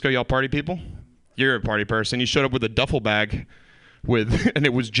San Francisco. Y'all party people? You're a party person. You showed up with a duffel bag and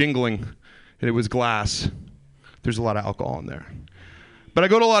it was jingling, and it was glass. There's a lot of alcohol in there. But I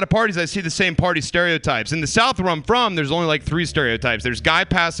go to a lot of parties, I see the same party stereotypes. In the South where I'm from, there's only like 3 stereotypes. There's guy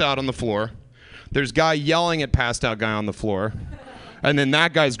passed out on the floor. There's guy yelling at passed out guy on the floor. And then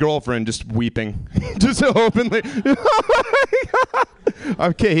that guy's girlfriend just weeping. Just openly.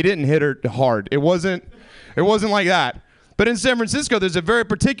 Okay, he didn't hit her hard. It wasn't like that. But in San Francisco, there's a very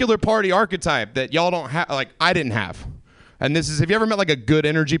particular party archetype that y'all don't have, like I didn't have. And this is, have you ever met like a good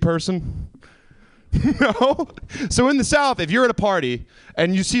energy person? No? So in the South, if you're at a party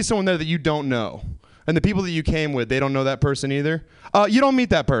and you see someone there that you don't know, and the people that you came with, they don't know that person either, you don't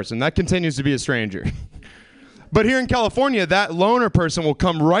meet that person. That continues to be a stranger. But here in California, that loner person will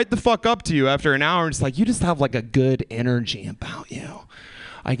come right the fuck up to you after an hour and it's like, you just have like a good energy about you.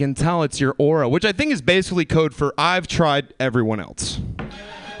 I can tell it's your aura, which I think is basically code for I've tried everyone else.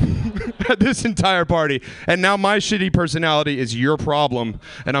 At this entire party, and now my shitty personality is your problem,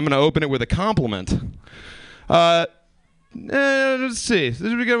 and I'm going to open it with a compliment. Let's see.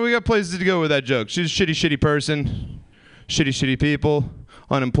 We got places to go with that joke. She's a shitty person. Shitty people.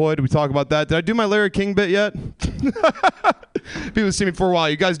 Unemployed. Did we talk about that? Did I do my Larry King bit yet? People have seen me for a while.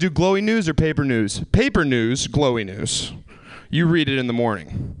 You guys do glowy news or paper news? Paper news, glowy news. You read it in the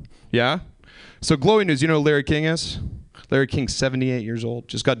morning. Yeah? So glowy news, you know who Larry King is? Larry King's 78 years old.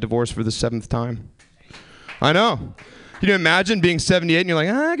 Just got divorced for the 7th time. I know. Can you imagine being 78 and you're like,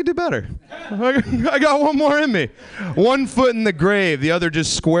 I could do better. I got one more in me. One foot in the grave, the other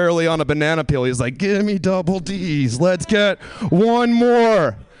just squarely on a banana peel. He's like, give me double D's. Let's get one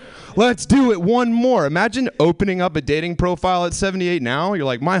more. Let's do it one more. Imagine opening up a dating profile at 78 now. You're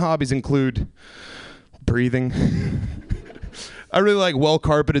like, my hobbies include breathing. I really like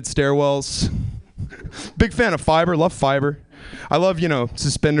well-carpeted stairwells. Big fan of fiber. Love fiber. I love,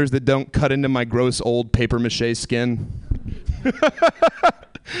 suspenders that don't cut into my gross old paper mache skin.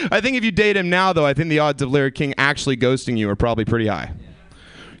 I think if you date him now, though, I think the odds of Larry King actually ghosting you are probably pretty high.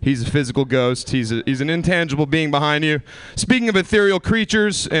 He's a physical ghost. He's an intangible being behind you. Speaking of ethereal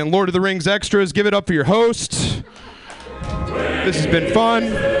creatures and Lord of the Rings extras, give it up for your host. This has been fun.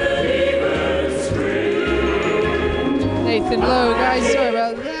 Nathan Lowe, guys, sorry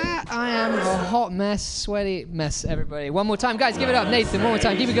about that. I am a hot mess, sweaty mess, everybody. One more time, guys, give it up. Nathan, one more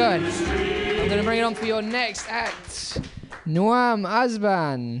time, keep it going. I'm going to bring it on for your next act. Noam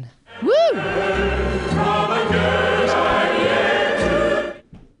Azban.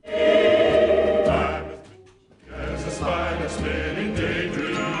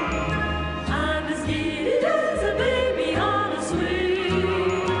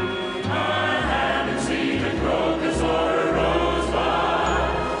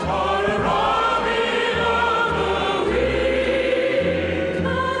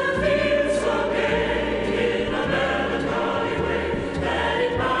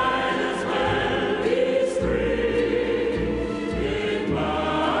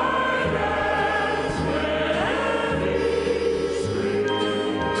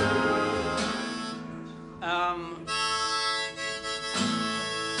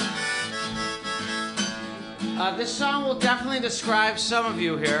 This song will definitely describe some of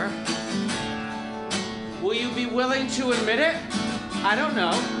you here. Will you be willing to admit it? I don't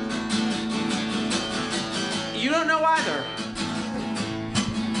know. You don't know either.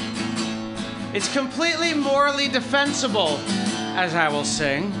 It's completely morally defensible, as I will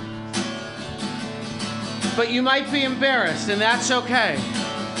sing. But you might be embarrassed, and that's okay.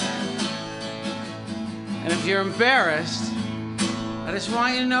 And if you're embarrassed, I just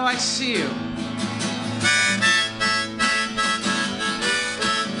want you to know I see you.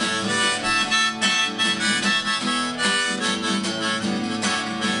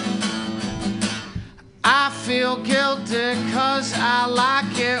 real guilty, 'cause I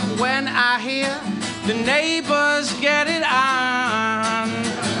like it when I hear the neighbors get it on.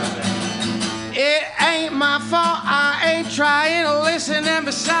 It ain't my fault, I ain't trying to listen, and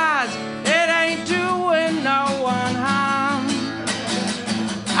besides, it ain't doing no one harm.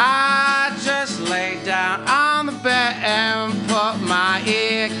 I just lay down on the bed and put my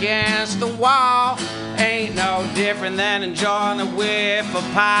ear against the wall. Ain't no different than enjoying the whiff of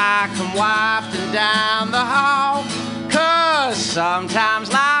pie come wafting down the hall. 'Cause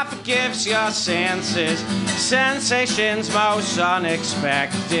sometimes life gives your senses sensations most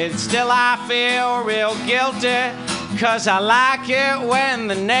unexpected. Still I feel real guilty, 'cause I like it when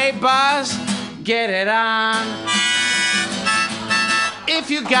the neighbors get it on. If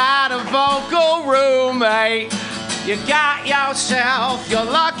you got a vocal roommate, you got yourself your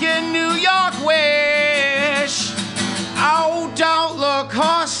lucky New York wish. Oh, don't look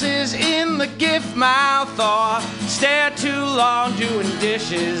horses in the gift mouth or stare too long doing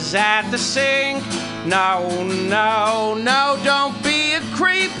dishes at the sink. No, no, no, don't be a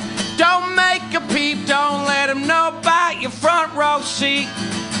creep. Don't make a peep. Don't let them know about your front row seat.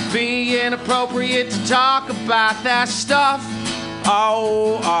 Be inappropriate to talk about that stuff.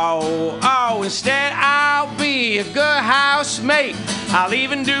 Oh, oh, oh, instead I'll be a good housemate. I'll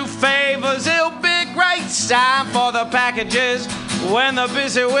even do favors, it'll be great. Time for the packages when they're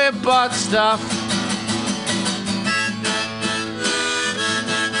busy with butt stuff.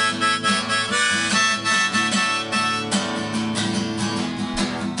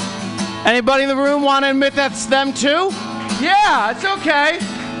 Anybody in the room want to admit that's them too? Yeah, it's okay.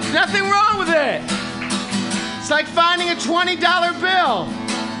 Nothing wrong with it. It's like finding a $20 bill.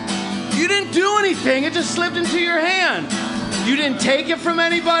 You didn't do anything, it just slipped into your hand. You didn't take it from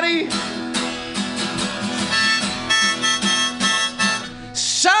anybody.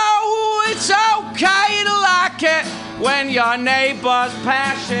 So it's okay to like it when your neighbor's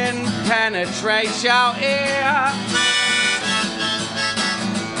passion penetrates your ear.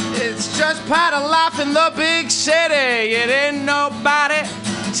 It's just part of life in the big city. You didn't know about it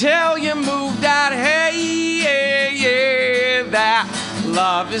till you moved out. Hey, yeah, yeah, that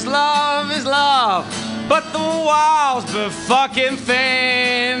love is love is love. But the walls be fucking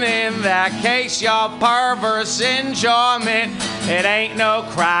thin. In that case, your perverse enjoyment, it ain't no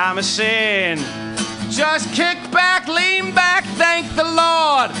crime or sin. Just kick back, lean back, thank the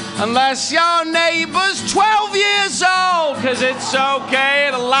Lord. Unless your neighbor's 12 years old. 'Cause it's okay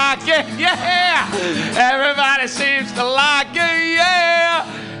to like it, yeah. Everybody seems to like it, yeah.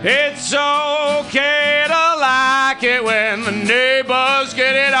 It's okay to like it when the neighbors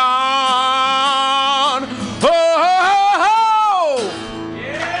get it on. Oh, ho, ho, ho.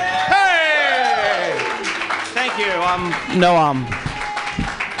 Yeah. Hey. Thank you.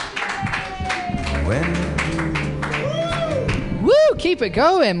 Woo! Keep it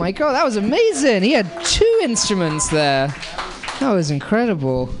going, my God, that was amazing. He had 2 instruments there. That was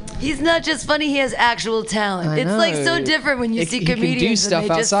incredible. He's not just funny, he has actual talent. I It's like know. so different when you see He can do comedians stuff and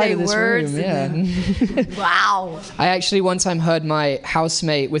they just outside say of this words. room, yeah. And wow. I actually one time heard my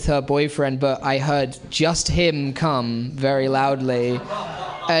housemate with her boyfriend, but I heard just him come very loudly.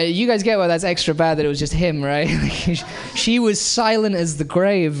 You guys get why that's extra bad that it was just him, right? She was silent as the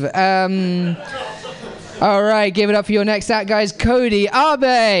grave. All right, give it up for your next act, guys. Cody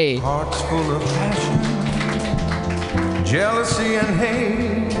Abe. Hearts full of passion, jealousy and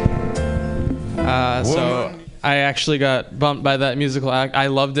hate. So I actually got bumped by that musical act. I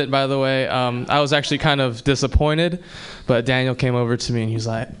loved it, by the way. I was actually kind of disappointed, but Daniel came over to me and he was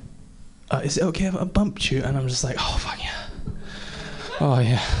like, is it okay if I bumped you? And I'm just like, oh, fuck yeah. Oh,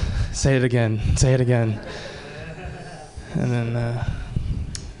 yeah. Say it again. Say it again. And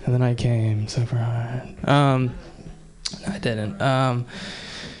then I came super hard. I didn't.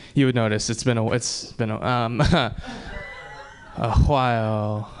 You would notice it's been a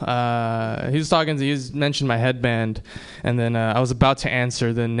while. He mentioned my headband, and then I was about to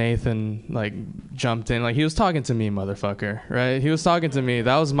answer, then Nathan jumped in. He was talking to me, motherfucker, right? He was talking to me.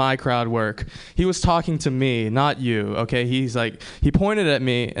 That was my crowd work. He was talking to me, not you, okay? He pointed at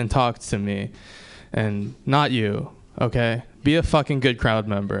me and talked to me, and not you, okay? Be a fucking good crowd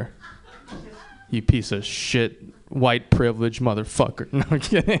member. You piece of shit, white privilege motherfucker. No, I'm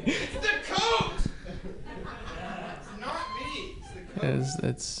kidding. It's the coat! It's not me. It's the coat.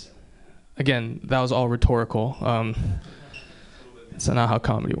 It's again, that was all rhetorical. It's not how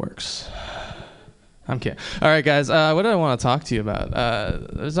comedy works. I'm kidding. All right, guys. What do I want to talk to you about?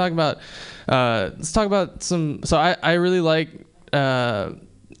 Let's talk about some. So I really like.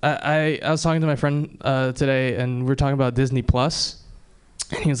 I was talking to my friend today, and we were talking about Disney Plus,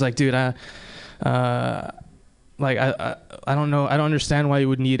 and he was like, "Dude, like I don't know. I don't understand why you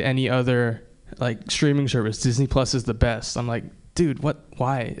would need any other like streaming service. Disney Plus is the best. I'm like, dude, what?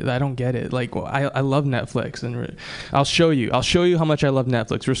 Why? I don't get it. Like, I love Netflix, and I'll show you how much I love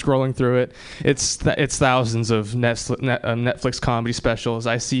Netflix. We're scrolling through it. It's thousands of Netflix comedy specials.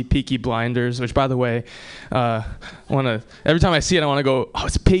 I see Peaky Blinders, which, by the way, every time I see it, I want to go, oh,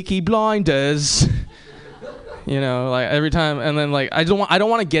 it's Peaky Blinders. You know, like every time, and then like I don't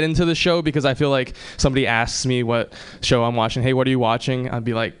want to get into the show because I feel like somebody asks me what show I'm watching. Hey, what are you watching? I'd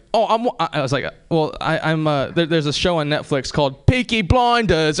be like, oh, I was like, well, I'm there's a show on Netflix called Peaky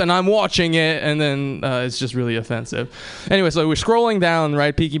Blinders, and I'm watching it, and then it's just really offensive. Anyway, so we're scrolling down,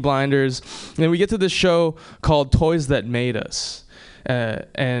 right, Peaky Blinders, and then we get to this show called Toys That Made Us,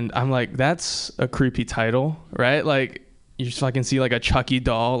 and I'm like, that's a creepy title, right? Like, you just fucking see like a Chucky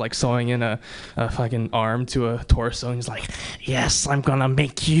doll like sewing in a fucking arm to a torso, and he's like, yes, I'm gonna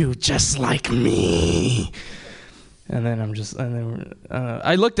make you just like me. And then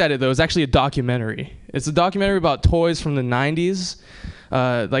I looked at it though. It's actually a documentary. It's a documentary about toys from the 90s.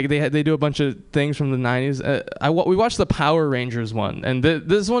 Like they do a bunch of things from the 90s. We watched the Power Rangers one, and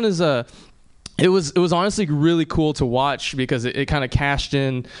this one is It was honestly really cool to watch because it kind of cashed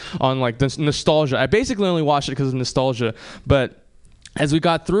in on like this nostalgia. I basically only watched it because of nostalgia, but as we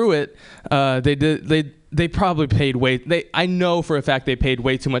got through it, they probably paid I know for a fact they paid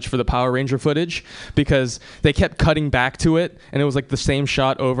way too much for the Power Ranger footage because they kept cutting back to it, and it was like the same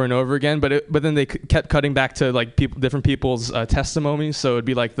shot over and over again. But then they kept cutting back to like different people's testimonies. So it'd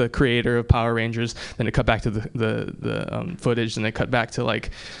be like the creator of Power Rangers, then it cut back to the footage, and they cut back to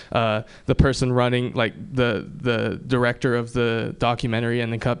like the person running, like the director of the documentary,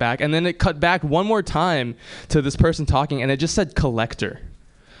 and then cut back, and then it cut back one more time to this person talking, and it just said collector.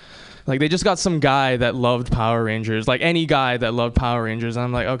 Like, they just got some guy that loved Power Rangers, like any guy that loved Power Rangers. And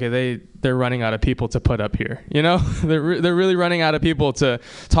I'm like, okay, they're running out of people to put up here, you know? they're really running out of people to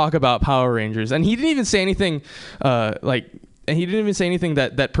talk about Power Rangers. And he didn't even say anything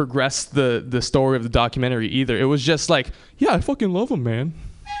that progressed the story of the documentary either. It was just like, yeah, I fucking love him, man.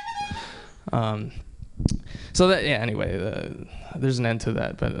 So that, yeah, anyway, there's an end to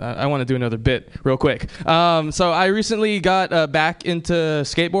that, but I want to do another bit real quick. So I recently got back into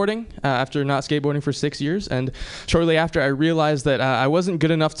skateboarding after not skateboarding for 6 years, and shortly after I realized that I wasn't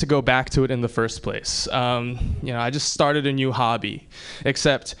good enough to go back to it in the first place. I just started a new hobby,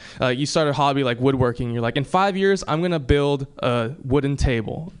 except you start a hobby like woodworking. You're like, in 5 years, I'm going to build a wooden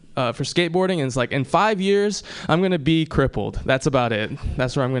table. For skateboarding, and it's like, in 5 years, I'm going to be crippled. That's about it.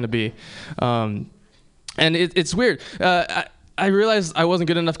 That's where I'm going to be. And it's weird. I realized I wasn't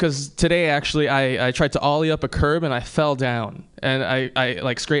good enough because today, actually, I tried to ollie up a curb and I fell down, and I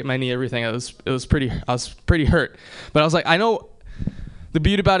like scraped my knee, everything. I was pretty hurt. But I was like, I know the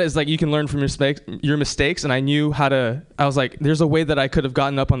beauty about it is like you can learn from your mistakes, and I knew how to. I was like, there's a way that I could have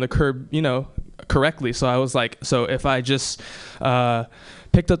gotten up on the curb, correctly. So I was like, so if I just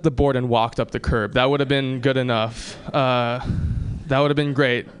picked up the board and walked up the curb, that would have been good enough. That would have been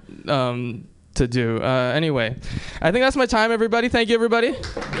great. To do. Anyway, I think that's my time, everybody. Thank you, everybody.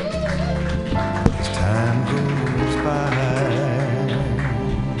 As time goes by.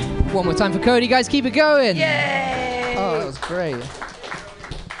 One more time for Cody, guys. Keep it going. Yay! Oh, that was great.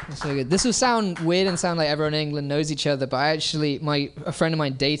 That's so good. This will sound weird and sound like everyone in England knows each other, but a friend of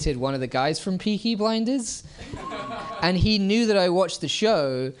mine dated one of the guys from Peaky Blinders, and he knew that I watched the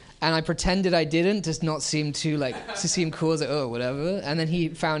show. And I pretended I didn't, just not seem to seem cool. I was like, oh, whatever. And then he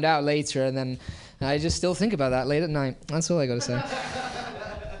found out later, and then I just still think about that late at night. That's all I got to say.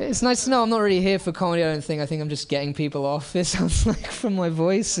 It's nice to know I'm not really here for comedy, I don't think. I think I'm just getting people off, it sounds like, from my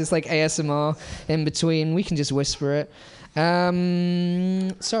voice. It's like ASMR in between. We can just whisper it.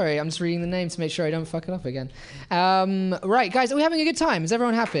 Sorry, I'm just reading the name to make sure I don't fuck it up again. Right, guys, are we having a good time? Is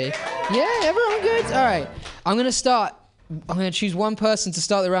everyone happy? Yeah, everyone good? All right. I'm going to choose one person to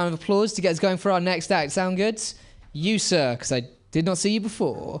start the round of applause to get us going for our next act. Sound good? You, sir, because I did not see you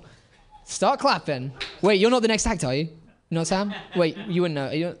before. Start clapping. Wait, you're not the next act, are you? You're not Sam? Wait, you wouldn't know.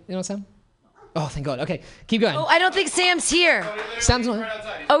 You're not Sam? Oh, thank God. Okay, keep going. Oh, I don't think Sam's here. Sam's not.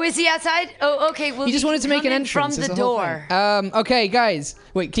 Oh, is he outside? Oh, okay. Well, he just wanted to make an entrance from the door. Okay, guys.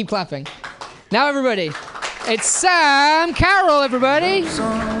 Wait, keep clapping. Now, everybody, it's Sam Carroll, everybody.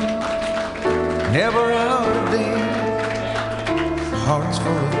 Never out of date. Hearts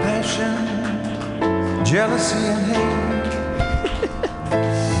full of passion, jealousy and hate.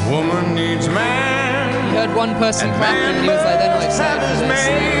 Woman needs man. You heard one person clapping, and he was like, they're not excited.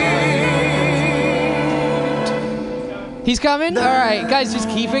 He's coming? All right, guys, just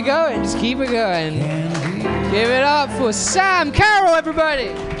keep it going. Just keep it going. Give it up for Sam Carroll, everybody.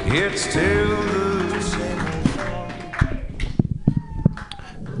 It's still the same.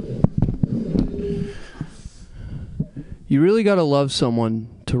 You really got to love someone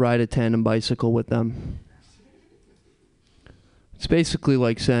to ride a tandem bicycle with them. It's basically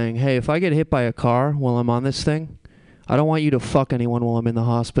like saying, hey, if I get hit by a car while I'm on this thing, I don't want you to fuck anyone while I'm in the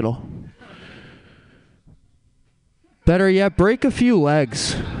hospital. Better yet, break a few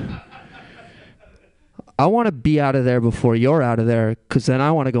legs. I want to be out of there before you're out of there, because then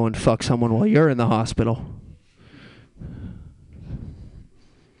I want to go and fuck someone while you're in the hospital.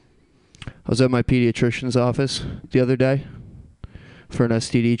 I was at my pediatrician's office the other day for an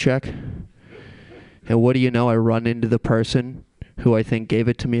STD check. And what do you know? I run into the person who I think gave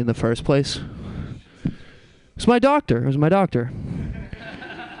it to me in the first place. It was my doctor.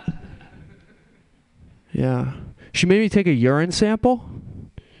 Yeah. She made me take a urine sample.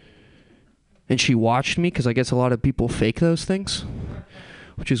 And she watched me, because I guess a lot of people fake those things,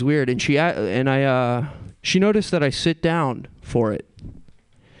 which is weird. And she noticed that I sit down for it.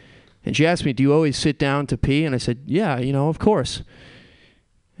 And she asked me, do you always sit down to pee? And I said, yeah, of course.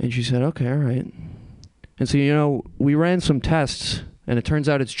 And she said, okay, all right. And so, we ran some tests, and it turns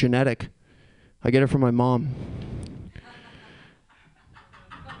out it's genetic. I get it from my mom.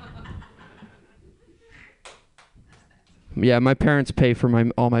 Yeah, my parents pay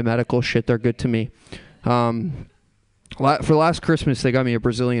for all my medical shit. They're good to me. For last Christmas, they got me a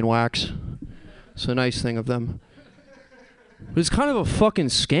Brazilian wax. It's a nice thing of them. But it's kind of a fucking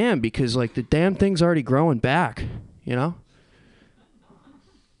scam because, the damn thing's already growing back, I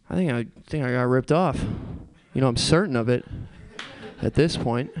think I got ripped off. I'm certain of it at this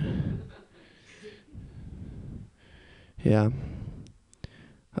point. Yeah.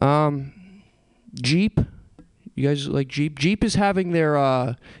 Jeep. You guys like Jeep? Jeep is having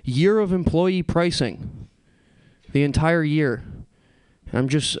their year of employee pricing. The entire year.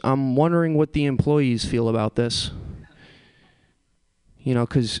 I'm wondering what the employees feel about this.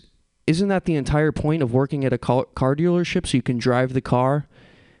 Because isn't that the entire point of working at a car dealership, so you can drive the car?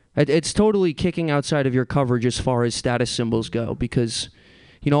 It's totally kicking outside of your coverage as far as status symbols go, because,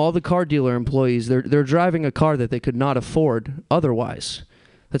 all the car dealer employees, they're driving a car that they could not afford otherwise.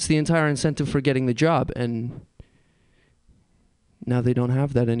 That's the entire incentive for getting the job, and now they don't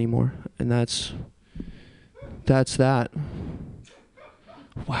have that anymore, and that's that.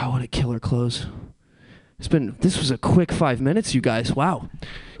 Wow, what a killer close. This was a quick 5 minutes, you guys. Wow.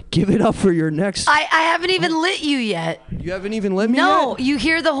 Give it up for your next... I haven't even lit you yet. You haven't even lit me yet? No, you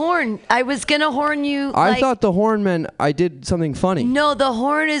hear the horn. I was going to horn you I thought the horn meant I did something funny. No, the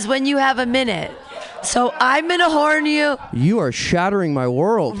horn is when you have a minute. So I'm going to horn you... You are shattering my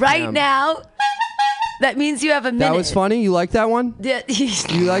world, right Pam. Now. That means you have a minute. That was funny? You like that one? Yeah.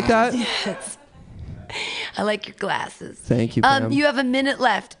 You like that? Yes. I like your glasses. Thank you, Pam. You have a minute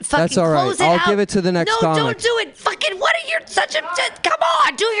left. Fucking That's all right. close it I'll out. give it to the next comic. No, don't do it. Fucking what are you such a... Come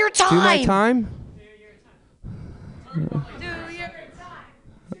on, do your time. Do my time?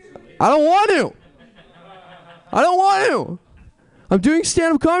 I don't want to. I'm doing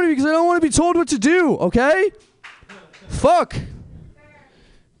stand-up comedy because I don't want to be told what to do, okay? Fuck.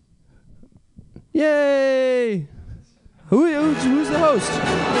 Yay. Who's the host?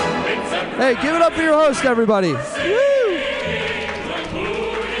 Hey, give it up for your host, everybody. Woo.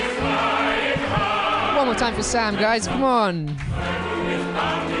 One more time for Sam, guys. Come on.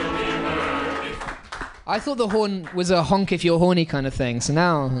 I thought the horn was a honk if you're horny kind of thing, so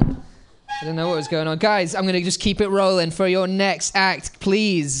now I don't know what was going on. Guys, I'm going to just keep it rolling. For your next act,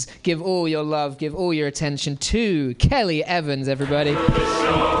 please give all your love, give all your attention to Kelly Evans, everybody.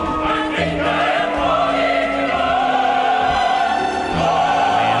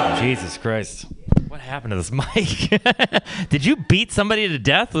 Jesus Christ. What happened to this mic? Did you beat somebody to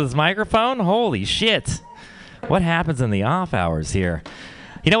death with this microphone? Holy shit. What happens in the off hours here?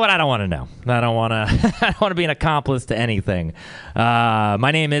 You know what? I don't want to know. I don't want to be an accomplice to anything. My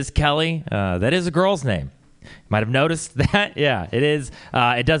name is Kelly. That is a girl's name. You might have noticed that. Yeah, it is.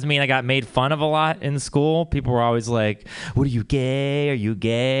 It does mean I got made fun of a lot in school. People were always like, what are you, gay? Are you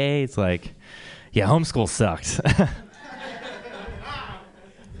gay? It's like, yeah, homeschool sucked.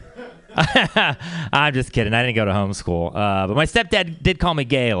 I'm just kidding. I didn't go to homeschool. But my stepdad did call me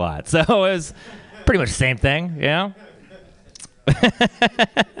gay a lot. So it was pretty much the same thing, you know?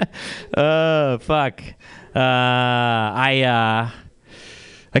 Oh, fuck.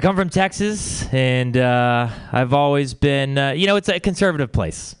 I come from Texas, and I've always been, it's a conservative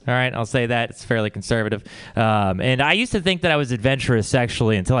place. All right, I'll say that. It's fairly conservative. And I used to think that I was adventurous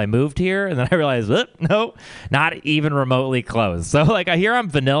sexually until I moved here, and then I realized, no, not even remotely close. So, here I'm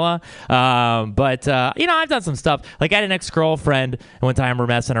vanilla, but I've done some stuff. I had an ex-girlfriend, and one time we're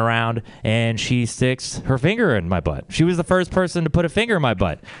messing around, and she sticks her finger in my butt. She was the first person to put a finger in my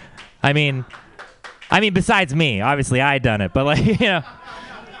butt. I mean... I mean, besides me, obviously I done it, but like, you know,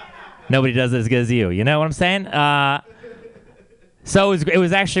 nobody does it as good as you. You know what I'm saying? So it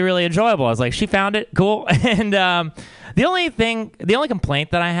was actually really enjoyable. I was like, she found it, cool. And the only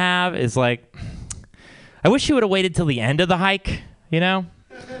complaint that I have is like, I wish she would have waited till the end of the hike. You know,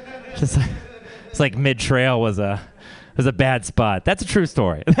 just it's like mid trail was a bad spot. That's a true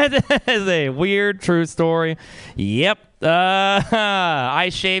story. That is a weird true story. Yep. I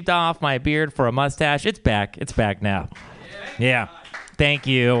shaved off my beard for a mustache. It's back. It's back now. Yeah. Thank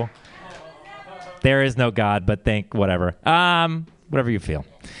you. There is no God, but whatever. Whatever you feel.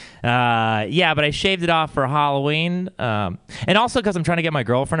 Yeah, but I shaved it off for Halloween. And also because I'm trying to get my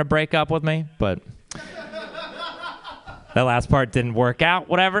girlfriend to break up with me, but that last part didn't work out.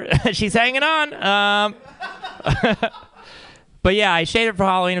 Whatever. She's hanging on. But yeah, I shaved it for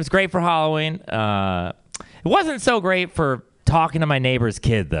Halloween. It was great for Halloween. It wasn't so great for talking to my neighbor's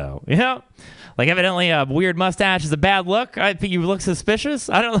kid, though. You know? Like, evidently a weird mustache is a bad look. I think you look suspicious.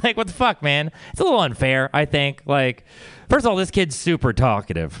 I don't like, what the fuck, man? It's a little unfair, I think. Like, first of all, this kid's super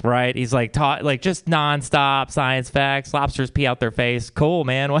talkative, right? He's like, just nonstop science facts. Lobsters pee out their face. Cool,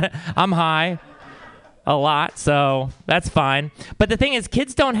 man. I'm high a lot, so that's fine. But the thing is,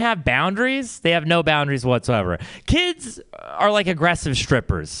 kids don't have boundaries. They have no boundaries whatsoever. Kids are like aggressive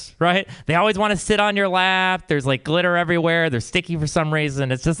strippers, right? They always want to sit on your lap. There's like glitter everywhere. They're sticky for some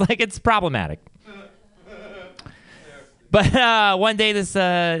reason. It's just like, it's problematic. But one day this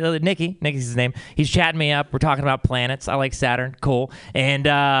Nick's his name, he's chatting me up. We're talking about planets. I like Saturn. Cool.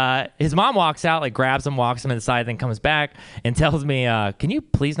 And his mom walks out, like grabs him, walks him inside, then comes back and tells me, can you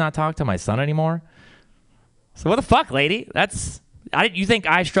please not talk to my son anymore? So what the fuck, lady? You think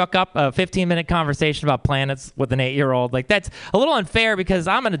I struck up a 15-minute conversation about planets with an 8-year-old? Like, that's a little unfair because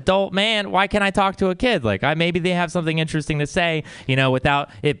I'm an adult man. Why can't I talk to a kid? Like, maybe they have something interesting to say, you know, without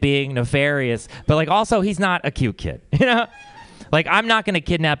it being nefarious. But like, also, he's not a cute kid, you know? Like, I'm not going to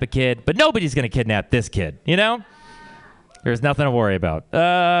kidnap a kid, but nobody's going to kidnap this kid, you know? There's nothing to worry about.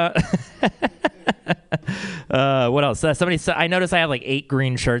 What else? Somebody said, I noticed I have like 8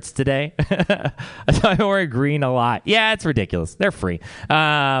 green shirts today. I wear green a lot. Yeah, it's ridiculous. They're free.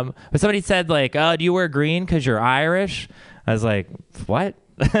 But somebody said like, oh, do you wear green because you're Irish? I was like, what?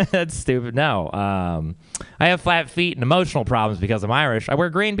 That's stupid. No. I have flat feet and emotional problems because I'm Irish. I wear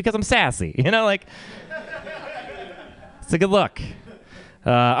green because I'm sassy. You know, like, it's a good look.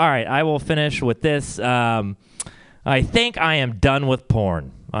 All right, I will finish with this. I think I am done with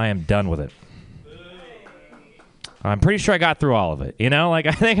porn. I am done with it. I'm pretty sure I got through all of it. You know, like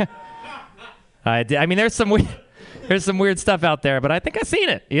I think I did. I mean, there's some weird stuff out there, but I think I've seen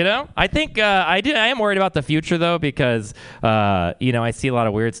it. You know, I think I am worried about the future though because you know, I see a lot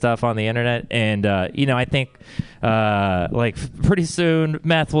of weird stuff on the internet, and you know, I think like pretty soon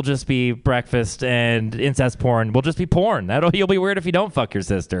meth will just be breakfast and incest porn will just be porn. You'll be weird if you don't fuck your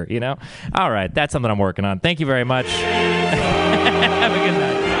sister. You know. All right, that's something I'm working on. Thank you very much. Have a good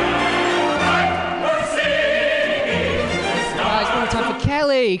night. Time for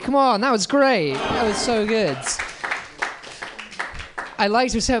Kelly. Come on, that was great. That was so good. I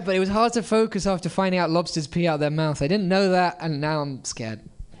liked her set, but it was hard to focus after finding out lobsters pee out their mouth. I didn't know that, and now I'm scared.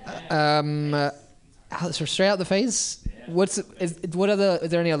 So straight out the face. Is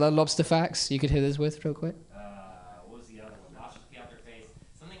there any other lobster facts you could hit us with real quick? What was the other one? Lobsters pee out their face.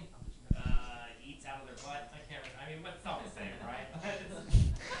 Something eats out of their butt. I can't remember. I mean, what's something saying, right?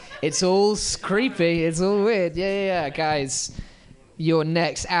 It's all creepy. It's all weird. Yeah, guys. Your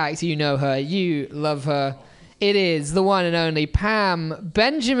next act, you know her, you love her. It is the one and only Pam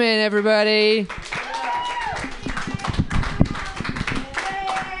Benjamin, everybody.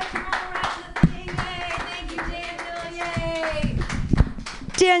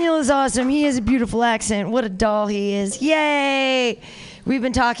 Daniel is awesome. He has a beautiful accent. What a doll he is. Yay! We've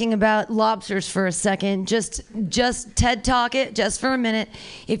been talking about lobsters for a second. Just TED Talk it just for a minute.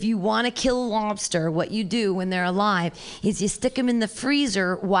 If you want to kill a lobster, what you do when they're alive is you stick them in the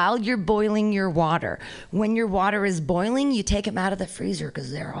freezer while you're boiling your water. When your water is boiling, you take them out of the freezer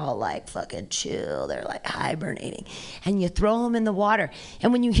because they're all like fucking chill. They're like hibernating. And you throw them in the water.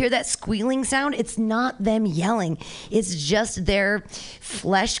 And when you hear that squealing sound, it's not them yelling. It's just their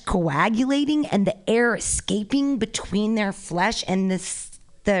flesh coagulating and the air escaping between their flesh and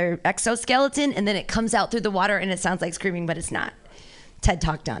their exoskeleton, and then it comes out through the water and it sounds like screaming, but it's not. TED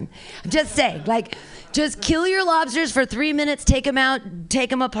Talk done. I'm just saying, like, just kill your lobsters for 3 minutes, take them out,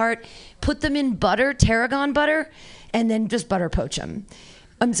 take them apart, put them in butter, tarragon butter, and then just butter poach them.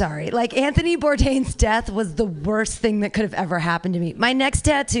 I'm sorry. Like, Anthony Bourdain's death was the worst thing that could have ever happened to me. My next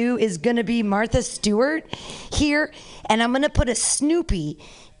tattoo is going to be Martha Stewart here, and I'm going to put a Snoopy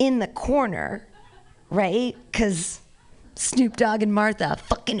in the corner right? Because Snoop Dogg and Martha,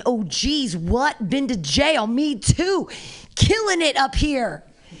 fucking OGs, what? Been to jail, me too. Killing it up here.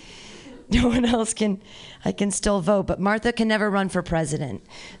 No one else I can still vote, but Martha can never run for president.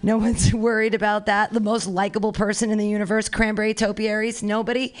 No one's worried about that. The most likable person in the universe, cranberry topiaries,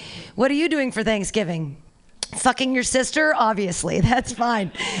 nobody. What are you doing for Thanksgiving? Fucking your sister? Obviously, that's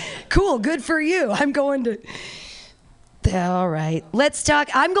fine. Cool, good for you. I'm going to... All right, let's talk.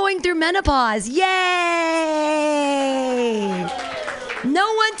 I'm going through menopause. Yay!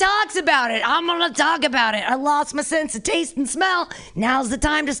 No one talks about it. I'm gonna talk about it. I lost my sense of taste and smell. Now's the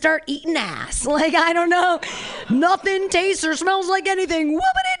time to start eating ass. Like, I don't know. Nothing tastes or smells like anything.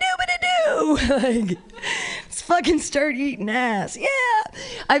 Whoopity-doobity-doo. Like, let's fucking start eating ass. Yeah.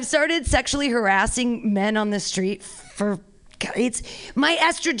 I've started sexually harassing men on the street for... my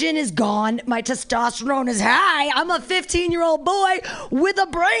estrogen is gone. My testosterone is high. I'm a 15-year-old boy with a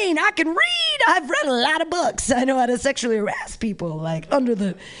brain. I can read. I've read a lot of books. I know how to sexually harass people. Like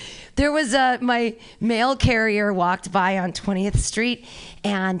there was my mail carrier walked by on 20th Street,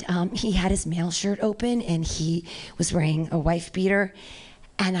 and he had his mail shirt open, and he was wearing a wife beater.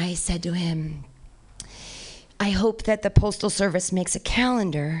 And I said to him, I hope that the Postal Service makes a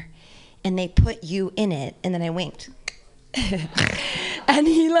calendar, and they put you in it. And then I winked. And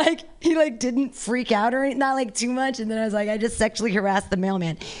he didn't freak out or anything, not like too much. And then I was like, I just sexually harassed the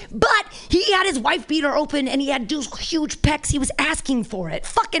mailman. But he had his wife beater open and he had those huge pecs. He was asking for it.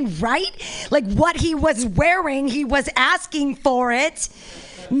 Fucking right? Like what he was wearing, he was asking for it.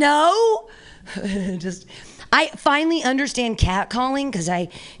 No? I finally understand catcalling because I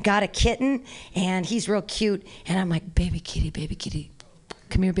got a kitten and he's real cute. And I'm like, baby kitty.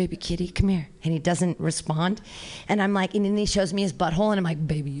 Come here, baby kitty, come here. And he doesn't respond. And I'm like, and then he shows me his butthole, and I'm like,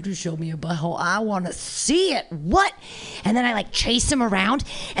 baby, you just showed me your butthole. I want to see it. What? And then I like chase him around,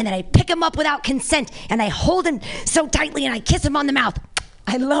 and then I pick him up without consent, and I hold him so tightly, and I kiss him on the mouth.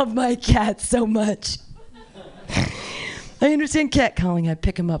 I love my cat so much. I understand catcalling. I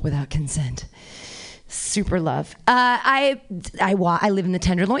pick him up without consent. Super love. I live in the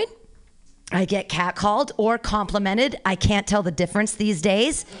Tenderloin. I get catcalled or complimented. I can't tell the difference these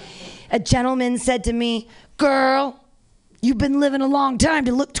days. A gentleman said to me, girl, you've been living a long time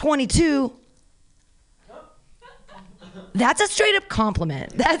to look 22. That's a straight up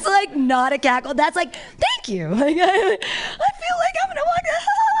compliment. That's like not a cackle. That's like, thank you. Like, I feel like I'm gonna walk.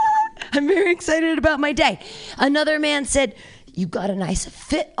 I'm very excited about my day. Another man said, you got a nice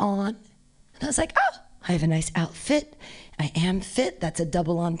fit on. And I was like, oh, I have a nice outfit. I am fit. That's a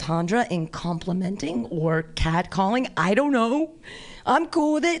double entendre in complimenting or catcalling. I don't know. I'm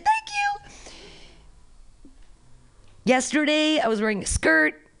cool with it. Thank you. Yesterday, I was wearing a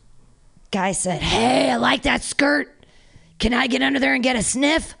skirt. Guy said, hey, I like that skirt. Can I get under there and get a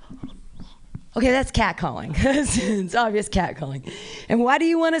sniff? Okay, that's catcalling. It's obvious catcalling. And why do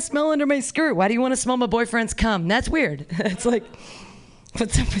you want to smell under my skirt? Why do you want to smell my boyfriend's cum? That's weird. It's like,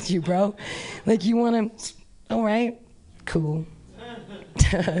 what's up with you, bro? Like, you want to, all right. Cool.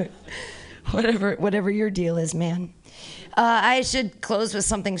 whatever your deal is, man. I should close with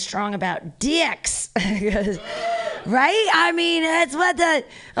something strong about dicks. Right? I mean, that's what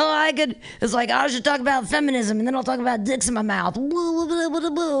it's like, I should talk about feminism and then I'll talk about dicks in my mouth.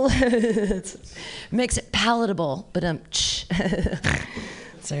 Makes it palatable, but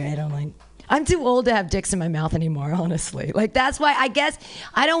sorry, I don't like. I'm too old to have dicks in my mouth anymore, honestly. Like, that's why I guess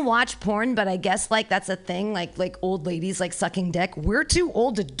I don't watch porn, but I guess like that's a thing, like old ladies like sucking dick. We're too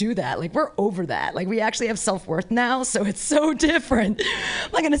old to do that. Like, we're over that. Like, we actually have self-worth now, so it's so different.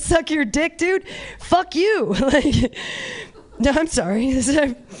 I'm not gonna suck your dick, dude. Fuck you. Like, no, I'm sorry.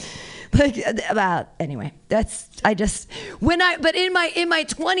 Anyway, but in my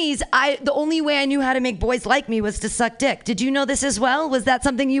 20s, the only way I knew how to make boys like me was to suck dick. Did you know this as well? Was that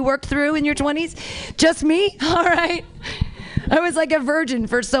something you worked through in your 20s? Just me? All right. I was like a virgin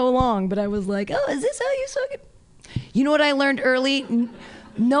for so long, but I was like, oh, is this how you suck it? You know what I learned early?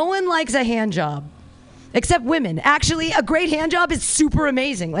 No one likes a hand job. Except women. Actually, a great hand job is super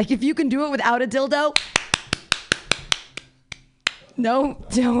amazing. Like, if you can do it without a dildo. No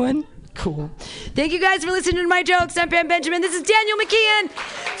one? Cool. Thank you guys for listening to my jokes. I'm Pam Benjamin. This is Daniel McKeon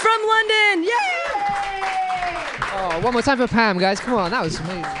from London. Yay! Oh, one more time for Pam, guys. Come on, that was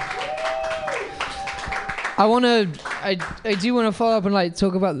amazing. I do want to follow up and like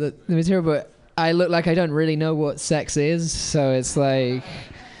talk about the material, but I look like I don't really know what sex is, so it's like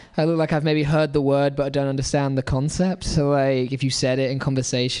I look like I've maybe heard the word, but I don't understand the concept. So like, if you said it in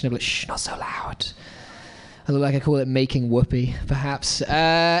conversation, I'm like, shh, not so loud. I look like I call it making whoopee, perhaps.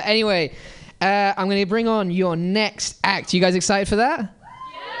 Anyway, I'm going to bring on your next act. You guys excited for that?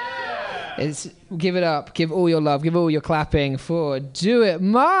 Yeah! Give it up. Give all your love. Give all your clapping for Do It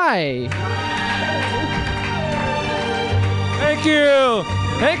My. Thank you.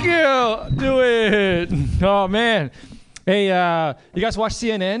 Thank you. Do it. Oh, man. Hey, you guys watch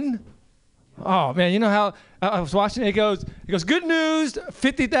CNN? Oh, man, you know how I was watching it? It goes, good news,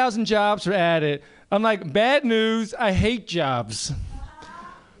 50,000 jobs are added. I'm like, bad news, I hate jobs.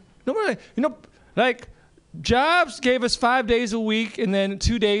 No, like, jobs gave us 5 days a week and then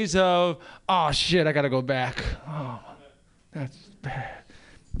 2 days of, oh, shit, I got to go back. Oh, that's bad.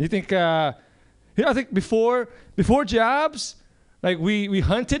 You think, I think before jobs, like, we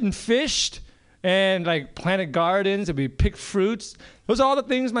hunted and fished and, like, planted gardens and we picked fruits. Those are all the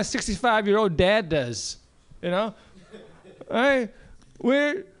things my 65-year-old dad does, you know?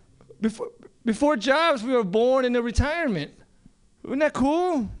 Before jobs, we were born into retirement. Isn't that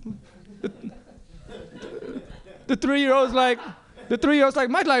cool? The 3-year-old's like,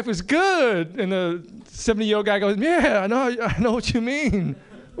 my life is good. And the 70-year-old guy goes, yeah, I know what you mean.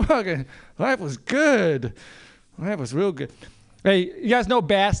 Fucking life was good. Life was real good. Hey, you guys know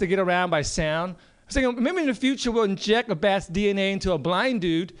bats, they get around by sound. I was thinking, maybe in the future we'll inject a bat's DNA into a blind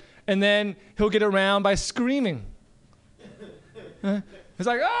dude, and then he'll get around by screaming. It's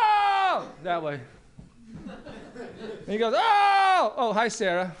like, oh, that way. And he goes, oh, hi,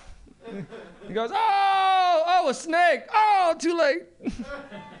 Sarah. He goes, oh, a snake. Oh, too late.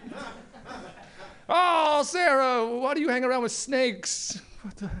 Oh, Sarah, why do you hang around with snakes?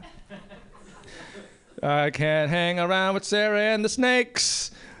 What the? I can't hang around with Sarah and the snakes.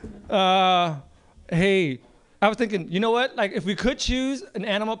 Hey, I was thinking, you know what? Like, if we could choose an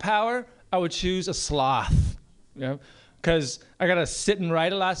animal power, I would choose a sloth. You know? Because I got to sit and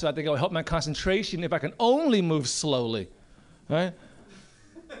write a lot, so I think it will help my concentration if I can only move slowly. Right?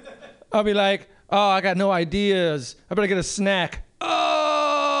 I'll be like, oh, I got no ideas. I better get a snack.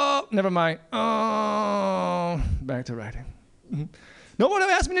 Oh, never mind. Oh, back to writing. No one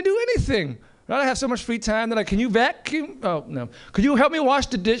ever asked me to do anything. I have so much free time that can you vacuum? Oh, no. Could you help me wash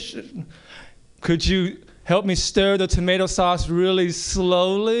the dishes? Could you help me stir the tomato sauce really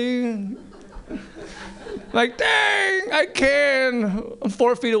slowly? Like, dang, I can. I'm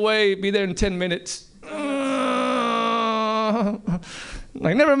 4 feet away, be there in 10 minutes.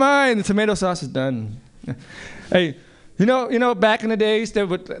 Like, never mind, the tomato sauce is done. Hey, you know, back in the days,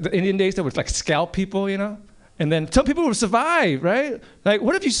 the Indian days, they would like scalp people, you know? And then some people would survive, right? Like,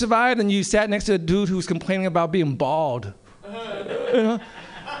 what if you survived and you sat next to a dude who was complaining about being bald? You know?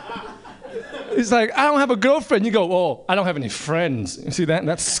 He's like, I don't have a girlfriend. You go, oh, I don't have any friends. You see that?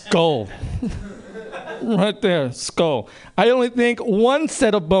 That's skull. Right there, skull. I only think one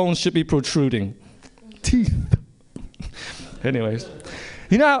set of bones should be protruding. Teeth. Anyways.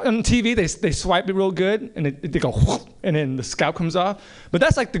 You know how on TV they swipe it real good and they go whoop, and then the scalp comes off? But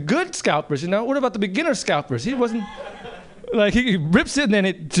that's like the good scalpers, you know? What about the beginner scalpers? He wasn't, like he rips it and then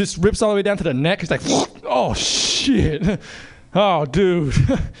it just rips all the way down to the neck. He's like, whoop, oh shit. Oh dude,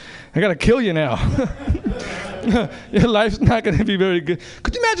 I gotta kill you now. Your life's not gonna be very good.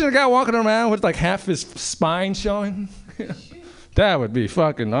 Could you imagine a guy walking around with like half his spine showing? That would be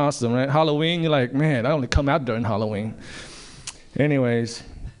fucking awesome, right? Halloween, you're like, man, I only come out during Halloween. Anyways,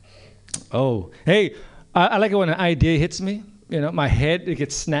 oh, hey, I like it when an idea hits me. You know, my head, it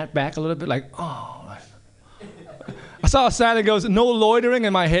gets snapped back a little bit, like, oh. I saw a sign that goes, no loitering,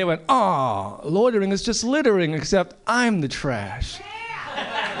 and my head went, oh, loitering is just littering, except I'm the trash.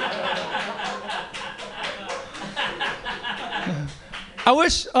 I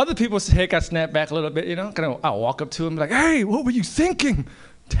wish other people's head got snapped back a little bit, you know? I'll walk up to him like, hey, what were you thinking?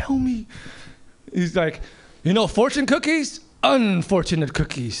 Tell me. He's like, you know, fortune cookies? Unfortunate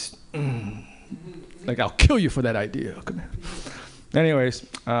cookies. Like, I'll kill you for that idea. Anyways,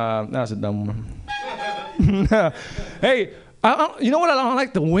 that was a dumb one. Hey, you know what? I don't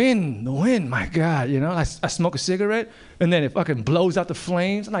like the wind. The wind, my God. You know, I smoke a cigarette, and then it fucking blows out the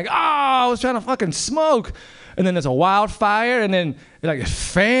flames. I'm like, oh, I was trying to fucking smoke. And then there's a wildfire, and then it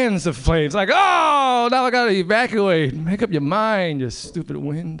fans the flames. Like, oh, now I got to evacuate. Make up your mind, you stupid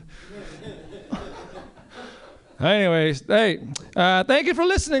wind. Anyways, hey, thank you for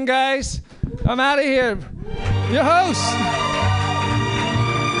listening, guys. I'm out of here. Your host.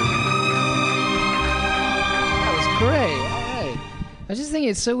 That was great. All right. I just think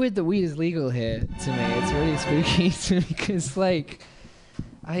it's so weird that weed is legal here to me. It's really spooky to me because, like,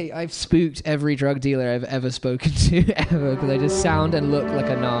 I've spooked every drug dealer I've ever spoken to, ever, because I just sound and look like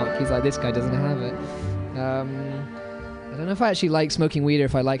a narc. He's like, this guy doesn't have it. I don't know if I actually like smoking weed or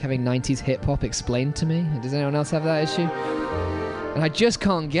if I like having 90s hip-hop explained to me. Does anyone else have that issue? And I just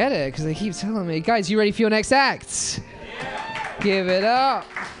can't get it because they keep telling me, guys, you ready for your next act? Yeah. Give it up.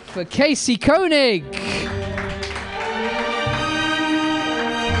 for Casey Koenig.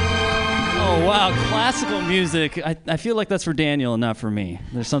 Oh wow, classical music. I feel like that's for Daniel and not for me.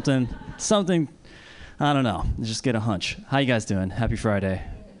 There's something, I don't know. Just get a hunch. How you guys doing? Happy Friday.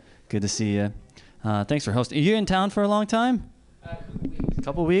 Good to see you. Thanks for hosting. Are you in town for a long time? A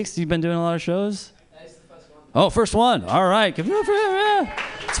couple weeks. You've been doing a lot of shows? That's the first one. Oh, first one. All right. Give it up for him. Yeah.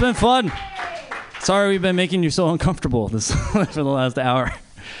 It's been fun. Sorry we've been making you so uncomfortable this for the last hour.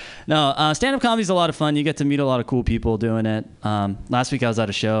 No, stand-up comedy is a lot of fun. You get to meet a lot of cool people doing it. Last week I was at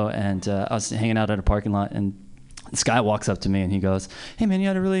a show, and I was hanging out at a parking lot, and this guy walks up to me, and he goes, "Hey, man, you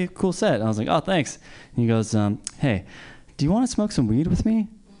had a really cool set." And I was like, "Oh, thanks." And he goes, "Hey, do you want to smoke some weed with me?"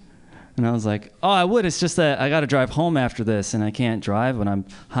 And I was like, "Oh, I would. It's just that I got to drive home after this, and I can't drive when I'm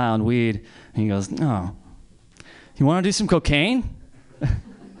high on weed." And he goes, "Oh, you want to do some cocaine?"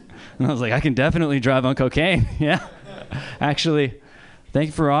 And I was like, "I can definitely drive on cocaine." Yeah, actually. Thank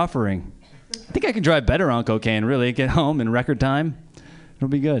you for offering. I think I can drive better on cocaine, really. Get home in record time. It'll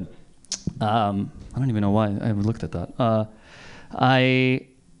be good. I don't even know why I looked at that.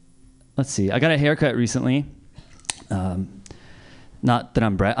 Let's see. I got a haircut recently. Not that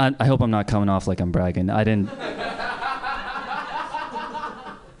I'm I hope I'm not coming off like I'm bragging. I didn't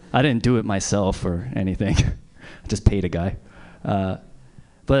do it myself or anything. I just paid a guy.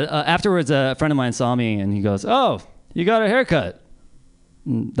 But afterwards, a friend of mine saw me and he goes, "Oh, you got a haircut."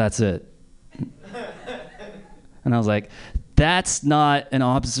 That's it. And I was like, that's not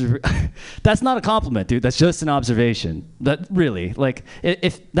that's not a compliment, dude. That's just an observation. That really, like,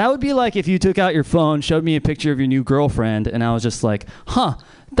 if that would be like if you took out your phone, showed me a picture of your new girlfriend, and I was just like, "Huh,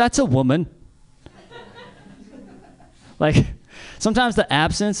 that's a woman." Like, sometimes the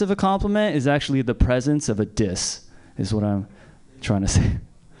absence of a compliment is actually the presence of a diss, is what I'm trying to say.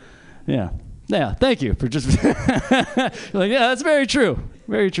 Yeah. Yeah, thank you for just like, yeah, that's very true.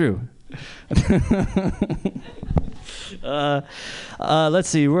 Very true. Let's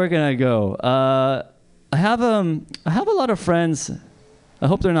see, we're gonna go. I have a lot of friends. I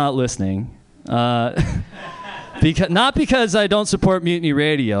hope they're not listening. Not because I don't support Mutiny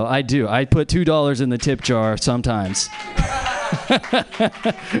Radio. I do. I put $2 in the tip jar sometimes.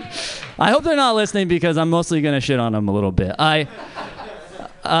 I hope they're not listening because I'm mostly gonna shit on them a little bit.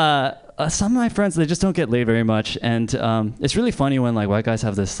 Some of my friends, they just don't get laid very much, and it's really funny when like white guys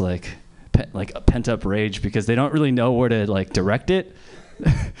have this like a pent-up rage because they don't really know where to like direct it.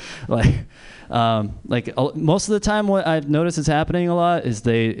 Most of the time, what I've noticed is happening a lot is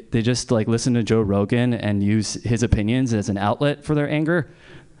they just like listen to Joe Rogan and use his opinions as an outlet for their anger.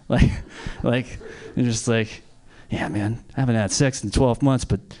 Like they're just like, "Yeah, man, I haven't had sex in 12 months,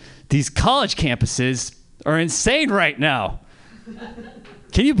 but these college campuses are insane right now.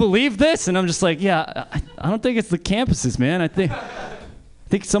 Can you believe this?" And I'm just like, "Yeah, I don't think it's the campuses, man. I think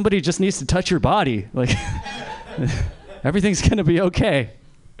somebody just needs to touch your body. Like, everything's gonna be okay."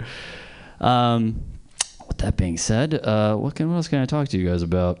 With that being said, what else can I talk to you guys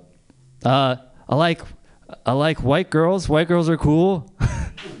about? I like white girls. White girls are cool.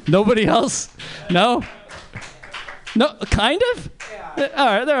 Nobody else? No, kind of. Yeah. All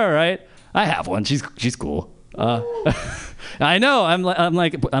right, they're all right. I have one. She's cool. I know.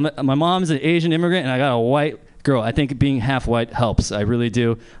 My mom's an Asian immigrant, and I got a white girl. I think being half white helps. I really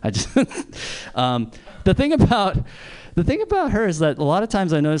do. I just the thing about her is that a lot of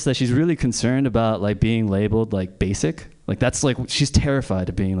times I notice that she's really concerned about like being labeled like basic. Like that's like she's terrified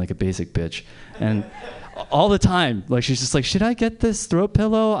of being like a basic bitch, and all the time like she's just like, "Should I get this throat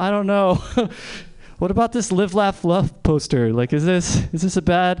pillow? I don't know. What about this Live Laugh Love poster? Like, is this a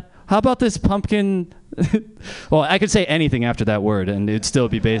bad? How about this pumpkin?" Well, I could say anything after that word and it'd still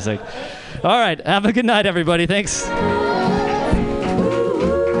be basic. All right, have a good night, everybody. Thanks.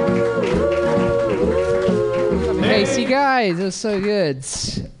 Hey, see, guys, it was so good.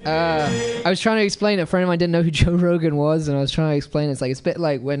 I was trying to explain it. A friend of mine didn't know who Joe Rogan was, and I was trying to explain it's a bit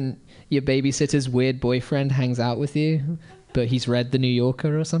like when your babysitter's weird boyfriend hangs out with you, but he's read The New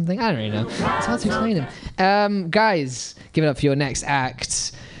Yorker or something. I don't really know. It's hard to explain him. Guys, give it up for your next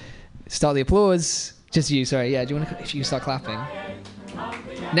act. Start the applause. Just you, sorry. Yeah, do you want to? If you start clapping.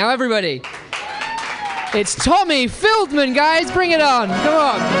 Now, everybody. It's Tommy Fieldman, guys. Bring it on. Come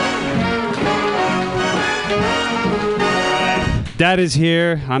on. Dad is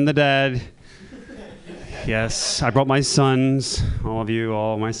here. I'm the dad. Yes, I brought my sons. All of you,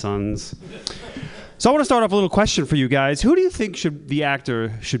 all my sons. So I want to start off a little question for you guys. Who do you think the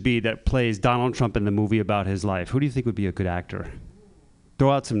actor should be that plays Donald Trump in the movie about his life? Who do you think would be a good actor?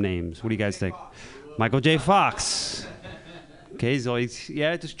 Throw out some names. What do you guys think? Michael J. Fox. Okay, so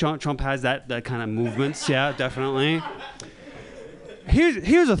Trump has that kind of movements. Yeah, definitely.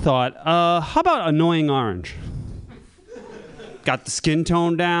 Here's a thought. How about Annoying Orange? Got the skin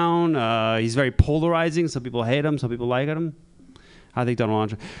tone down. He's very polarizing. Some people hate him. Some people like him. I think Donald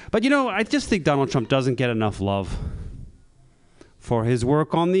Trump. But I just think Donald Trump doesn't get enough love for his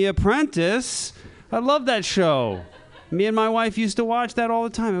work on The Apprentice. I love that show. Me and my wife used to watch that all the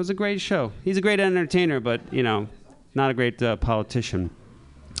time. It was a great show. He's a great entertainer, but, not a great politician.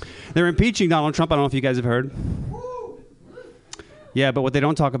 They're impeaching Donald Trump. I don't know if you guys have heard. Yeah, but what they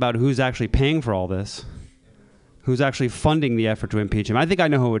don't talk about, who's actually paying for all this? Who's actually funding the effort to impeach him? I think I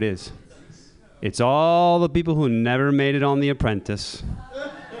know who it is. It's all the people who never made it on The Apprentice.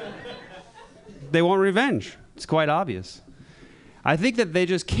 They want revenge. It's quite obvious. I think that they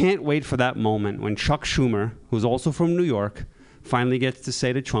just can't wait for that moment when Chuck Schumer, who's also from New York, finally gets to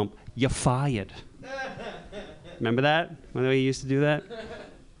say to Trump, "You're fired." Remember that? When he used to do that?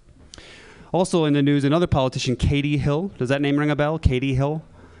 Also in the news, another politician, Katie Hill. Does that name ring a bell? Katie Hill?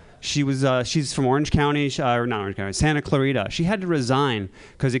 She's from Orange County, or not Orange County, Santa Clarita. She had to resign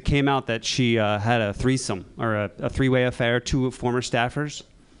because it came out that she had a threesome, or a three-way affair, 2 former staffers.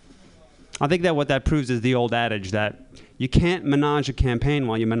 I think that what that proves is the old adage that you can't menage a campaign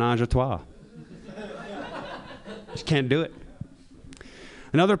while you menage a trois. Just can't do it.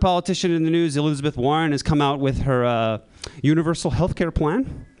 Another politician in the news, Elizabeth Warren, has come out with her universal health care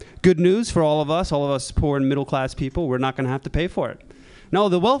plan. Good news for all of us poor and middle-class people. We're not going to have to pay for it. No,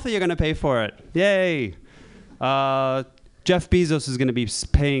 the wealthy are going to pay for it. Yay. Jeff Bezos is going to be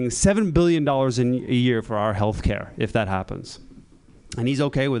paying $7 billion a year for our health care, if that happens. And he's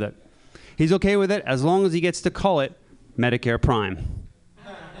okay with it. He's okay with it as long as he gets to call it Medicare Prime.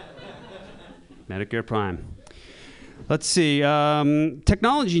 Medicare Prime. Let's see.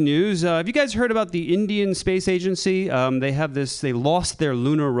 Technology news. Have you guys heard about the Indian Space Agency? They lost their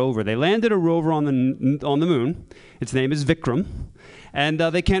lunar rover. They landed a rover on the moon. Its name is Vikram. And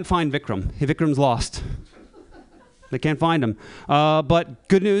they can't find Vikram. Vikram's lost. They can't find him. But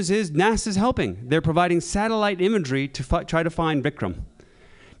good news is NASA's helping. They're providing satellite imagery to try to find Vikram.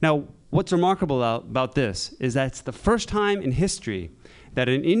 Now, what's remarkable about this is that it's the first time in history that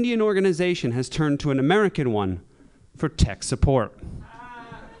an Indian organization has turned to an American one for tech support.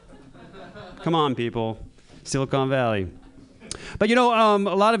 Come on, people. Silicon Valley. But, a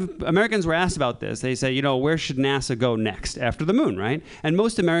lot of Americans were asked about this. They say, where should NASA go next after the moon, right? And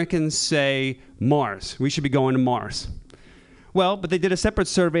most Americans say Mars. We should be going to Mars. Well, but they did a separate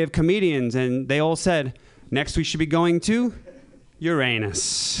survey of comedians, and they all said, next we should be going to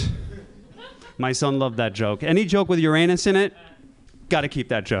Uranus. My son loved that joke. Any joke with Uranus in it, got to keep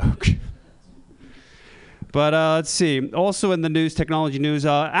that joke. But let's see. Also in the news, technology news,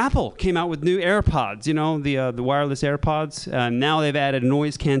 Apple came out with new AirPods. The wireless AirPods. Now they've added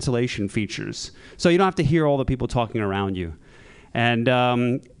noise cancellation features, so you don't have to hear all the people talking around you. And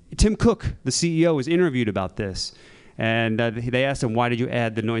Tim Cook, the CEO, was interviewed about this, and they asked him, "Why did you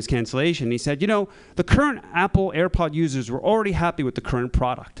add the noise cancellation?" And he said, the current Apple AirPod users were already happy with the current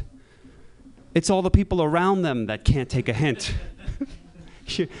product. It's all the people around them that can't take a hint.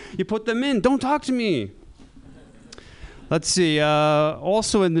 You put them in. Don't talk to me. Let's see.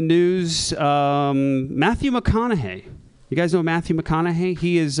 Also in the news, Matthew McConaughey. You guys know Matthew McConaughey?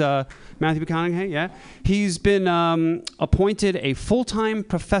 He is Matthew McConaughey, yeah? He's been appointed a full-time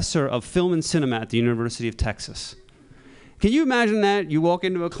professor of film and cinema at the University of Texas. Can you imagine that? You walk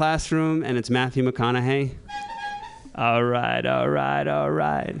into a classroom and it's Matthew McConaughey. All right, all right, all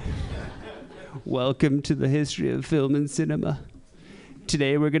right. Welcome to the history of film and cinema.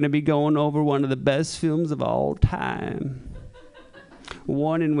 Today we're going to be going over one of the best films of all time.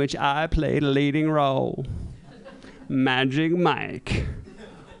 One in which I played a leading role. Magic Mike.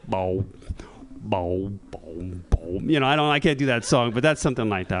 Bow, bow, bow, bow. I can't do that song, but that's something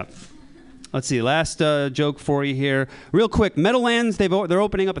like that. Let's see, last joke for you here. Real quick, Meadowlands, they're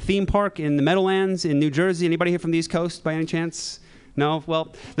opening up a theme park in the Meadowlands in New Jersey. Anybody here from the East Coast by any chance? No?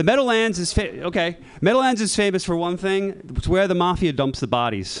 Well, the Meadowlands is Meadowlands is famous for one thing. It's where the mafia dumps the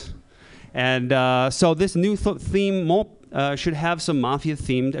bodies. And so this new theme should have some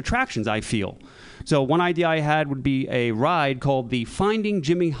mafia-themed attractions, I feel. So one idea I had would be a ride called the Finding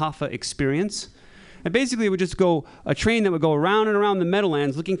Jimmy Hoffa Experience. And basically it would just go a train that would go around and around the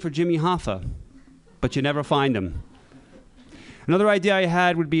Meadowlands looking for Jimmy Hoffa. But you never find him. Another idea I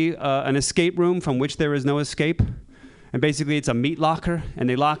had would be an escape room from which there is no escape. And basically it's a meat locker, and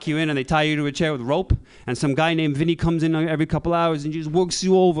they lock you in and they tie you to a chair with rope, and some guy named Vinny comes in every couple hours and just works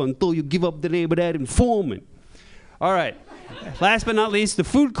you over until you give up the name of that informant. All right. Last but not least, the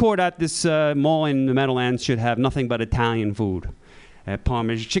food court at this mall in the Meadowlands should have nothing but Italian food.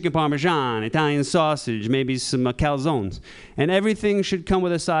 chicken parmesan, Italian sausage, maybe some calzones. And everything should come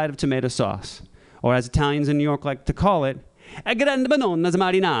with a side of tomato sauce. Or as Italians in New York like to call it, a grande banana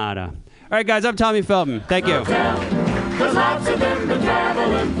marinara. All right, guys, I'm Tommy Feldman. Thank you. There's lots of them been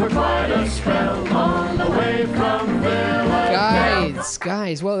traveling for quite a spell on the way from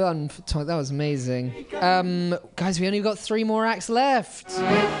Guys, well done. That was amazing. Guys, we only got 3 more acts left.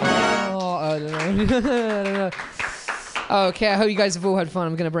 Oh, I don't know. Okay, I hope you guys have all had fun.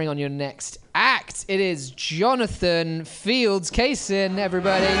 I'm going to bring on your next act. It is Jonathan Fields Kaysen,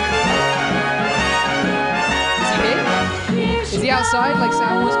 everybody. Is he here? Is he outside like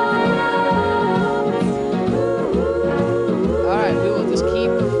Sam was before? Alright, we will just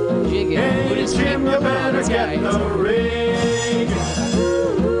keep jigging. We'll just keep moving on, guys.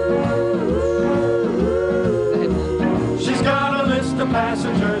 She's got a list of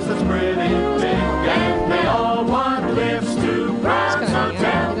passengers that's pretty big, and they all want lifts to Brown's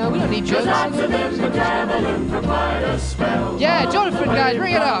Hotel. You know, we don't need jokes. Lots of them been traveling for quite a spell. Yeah, Jonathan, guys,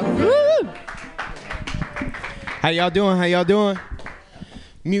 bring it up. Woo! How y'all doing? How y'all doing?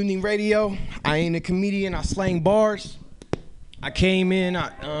 Mutiny Radio. I ain't a comedian. I slang bars. I came in.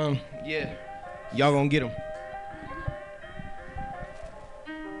 Yeah. Y'all gonna get them.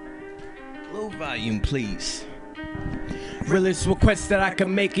 Low volume, please. Realest request that I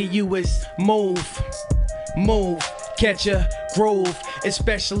can make of you is move, catch a groove,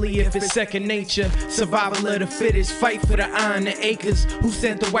 especially if it's second nature. Survival of the fittest, fight for the iron and acres. Who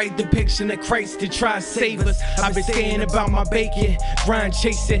sent the white depiction of Christ to try to save us? I've been staying about my bacon, grind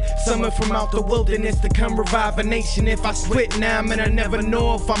chasing, summer from out the wilderness to come revive a nation. If I quit now, man, I never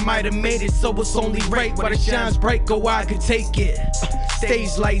know if I might have made it. So it's only right while the shines bright, go I could take it.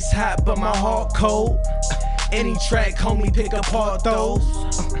 Stage lights hot, but my heart cold. Any track, homie, pick apart those.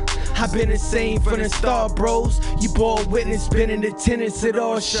 I've been the same from the start, bros. You ball witness, been in attendance at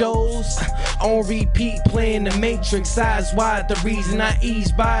all shows. On repeat, playing the Matrix, eyes wide. The reason I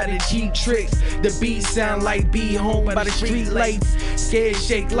ease by the cheap tricks. The beat sound like be home by the street lights. Scared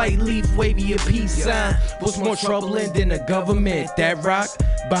shake like leaf, wavy a peace sign. What's more troubling than the government? That rock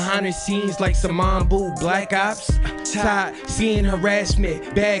behind the scenes like some Mambu black ops. Tired seeing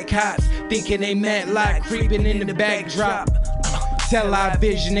harassment, bad cops thinking they mad like creeping in the backdrop. Tell our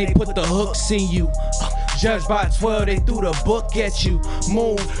vision, they put the hooks in you. Judged by 12, they threw the book at you.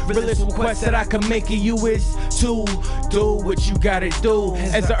 Move, realest request that I can make of you is to do what you gotta do.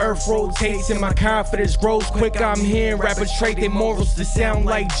 As the earth rotates and my confidence grows quick, I'm hearing rappers trade their morals to sound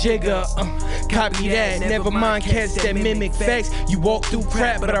like Jigga. Copy that, never mind cats that mimic facts. You walk through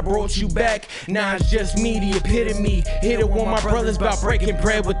crap, but I brought you back. Now it's just me, the epitome. Here to warn my brothers about breaking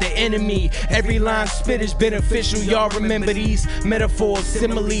bread with the enemy. Every line spit is beneficial, y'all remember these metaphors,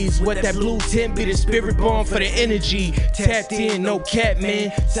 similes. What that blue tint be, the spirit born for the energy. Tapped in, no cap,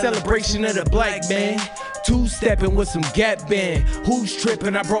 man. Celebration of the black man. Two-stepping with some gap band. Who's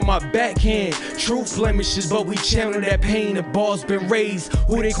tripping? I brought my backhand. True blemishes, but we channel that pain. The bar's been raised.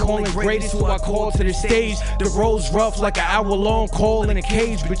 Who they calling greatest? Who I call to the stage. The road's rough like an hour-long call in a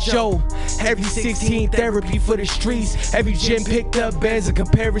cage. But yo, every 16 therapy for the streets. Every gym picked up bears a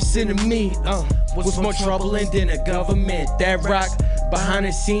comparison to me. What's more troubling than the government? That rock behind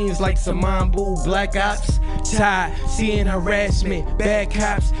the scenes like some Mambu black ops. Tired seeing harassment, bad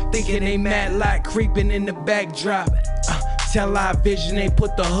cops thinking they mad like creeping in the backdrop. Tell our vision, they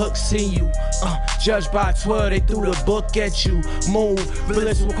put the hooks in you. Judged by 12, they threw the book at you. Move,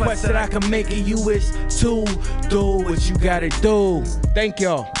 realest request that I can make of you is to do what you gotta do. Thank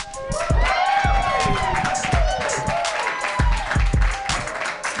y'all.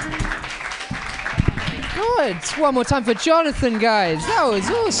 Good. One more time for Jonathan, guys. That was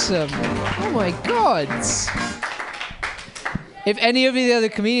awesome. Oh my god. If any of the other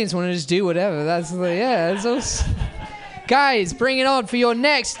comedians want to just do whatever, that's awesome. Guys, bring it on for your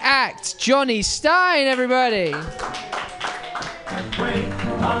next act, Johnny Stein, everybody. Oh,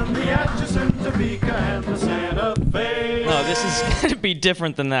 this is going to be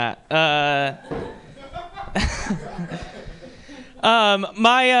different than that.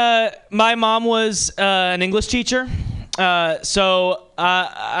 My mom was an English teacher, so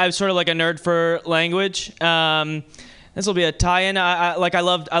I'm sort of like a nerd for language. This will be a tie-in. I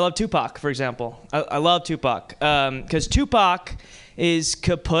love Tupac, for example. I love Tupac because Tupac is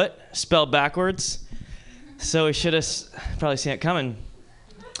kaput spelled backwards. So we should have probably seen it coming.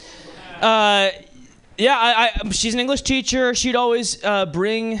 She's an English teacher. She'd always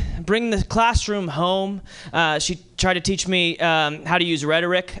bring the classroom home. She tried to teach me how to use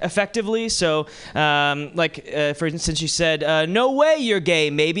rhetoric effectively. So, for instance, she said, "No way you're gay.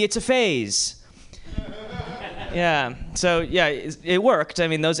 Maybe it's a phase." Yeah. So yeah, it worked. I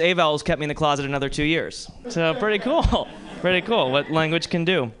mean, those A vowels kept me in the closet another 2 years. So pretty cool. Pretty cool what language can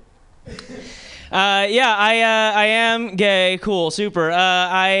do. Yeah, I am gay. Cool, super.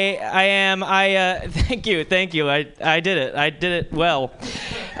 Thank you. I did it. I did it well.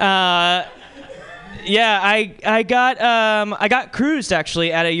 Yeah, I got cruised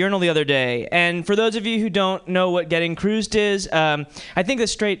actually at a urinal the other day. And for those of you who don't know what getting cruised is, I think the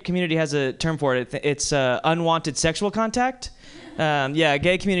straight community has a term for it. It's unwanted sexual contact. Yeah,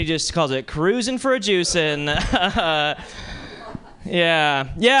 gay community just calls it cruising for a juicing.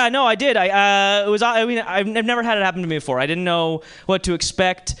 Yeah. No, I did. I've never had it happen to me before. I didn't know what to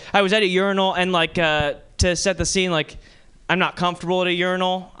expect. I was at a urinal and to set the scene, I'm not comfortable at a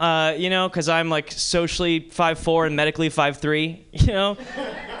urinal, because I'm socially 5'4" and medically 5'3",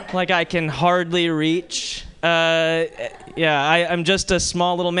 I can hardly reach. I'm just a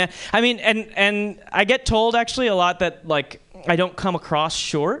small little man. I mean, and I get told actually a lot that I don't come across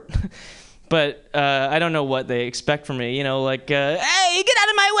short, but I don't know what they expect from me. Hey, get out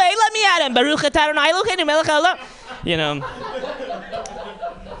of my way, let me at him. Baruch atah Adonai Eloheinu melech haolam.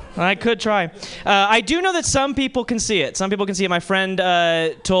 I could try. I do know that some people can see it. My friend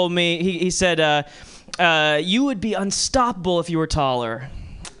told me, he said, you would be unstoppable if you were taller.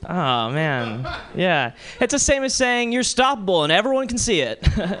 Oh, man. Yeah. It's the same as saying you're stoppable and everyone can see it,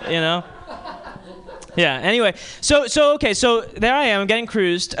 Yeah. Anyway, so there I am. I'm getting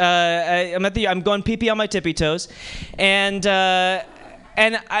cruised. I'm going pee-pee on my tippy toes, and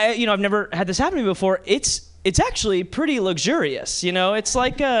I've never had this happen to me before. It's actually pretty luxurious, It's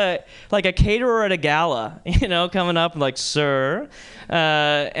like a caterer at a gala, coming up sir,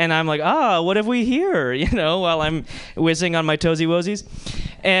 and I'm what have we here, while I'm whizzing on my toesy woesies,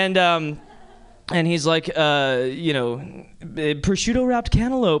 and he's prosciutto wrapped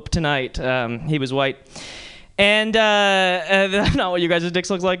cantaloupe tonight. He was white. And that's not what you guys' dicks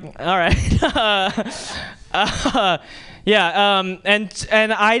look like. All right. Yeah.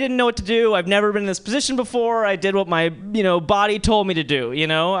 And I didn't know what to do. I've never been in this position before. I did what my body told me to do.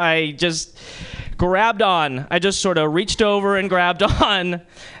 I just grabbed on. I just sort of reached over and grabbed on,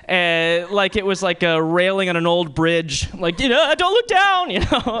 like it was like a railing on an old bridge. Don't look down.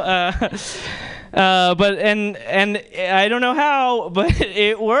 But I don't know how, but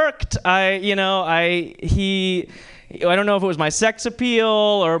it worked. I don't know if it was my sex appeal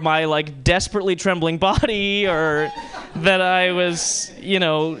or my desperately trembling body or that I was,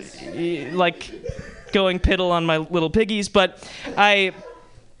 going piddle on my little piggies, but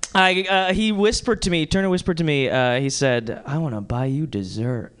he whispered to me, Turner whispered to me, he said, "I want to buy you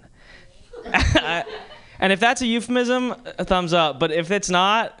dessert." And if that's a euphemism, a thumbs up. But if it's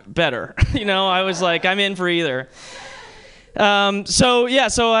not, better. I was I'm in for either. So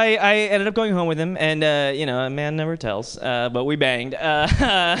I ended up going home with him, and a man never tells, but we banged.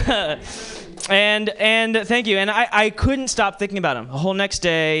 And thank you. And I couldn't stop thinking about him the whole next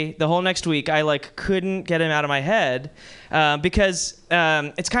day, the whole next week. I couldn't get him out of my head, because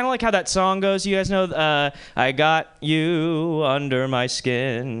it's kind of like how that song goes. You guys know, I got you under my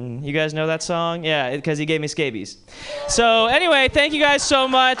skin. You guys know that song? Yeah, because he gave me scabies. So anyway, thank you guys so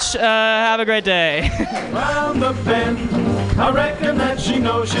much. Have a great day. Round the bend, I reckon that she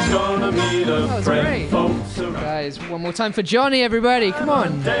knows she's gonna meet a friend. Folks guys, one more time for Johnny, everybody. Come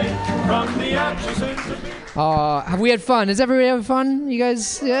on. Have we had fun? Has everybody had fun? You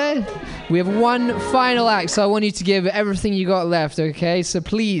guys, yeah? We have one final act, so I want you to give everything you got left, okay? So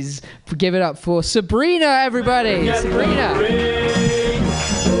please give it up for Sabrina, everybody. Sabrina.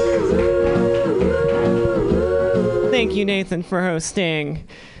 Thank you, Nathan, for hosting.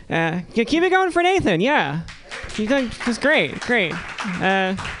 Keep it going for Nathan, yeah. It was great.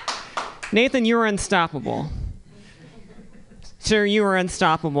 Nathan, you were unstoppable. Sir, you are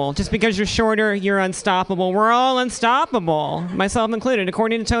unstoppable. Just because you're shorter, you're unstoppable. We're all unstoppable, myself included,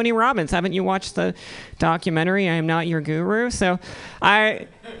 according to Tony Robbins. Haven't you watched the documentary, I Am Not Your Guru? So I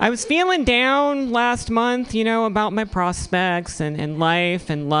was feeling down last month, about my prospects and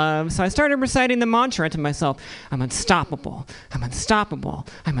life and love. So I started reciting the mantra to myself. I'm unstoppable. I'm unstoppable.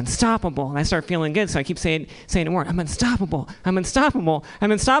 I'm unstoppable. And I start feeling good, so I keep saying it more. I'm unstoppable. I'm unstoppable.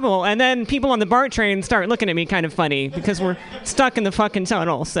 I'm unstoppable. And then people on the BART train start looking at me kind of funny because we're stuck in the fucking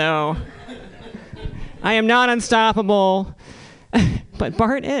tunnel. So I am not unstoppable. But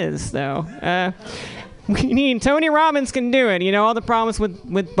BART is, though. Tony Robbins can do it. All the problems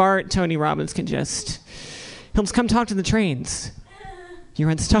with BART, Tony Robbins can he'll just come talk to the trains. You're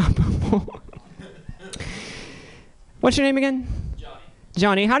unstoppable. What's your name again?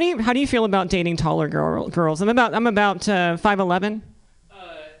 Johnny. How do you feel about dating taller girls? I'm about 5'11".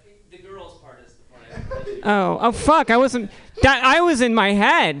 The girls part is the part I Oh, fuck! I was in my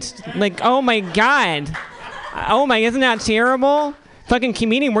head. Like, oh my god. Oh my, isn't that terrible? Fucking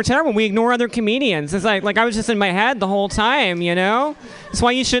comedian, we're terrible. We ignore other comedians. It's like I was just in my head the whole time, you know? That's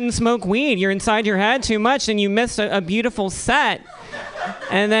why you shouldn't smoke weed. You're inside your head too much, and you miss a beautiful set.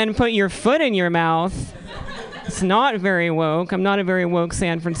 And then put your foot in your mouth. It's not very woke. I'm not a very woke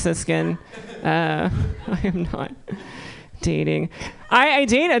San Franciscan. I am not dating. I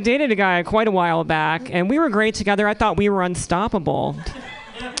dated a guy quite a while back, and we were great together. I thought we were unstoppable.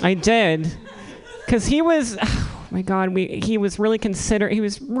 I did. Because he was, oh my God, he was really considerate. He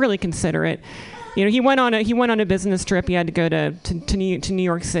was really considerate. You know, he went on a business trip. He had to go to New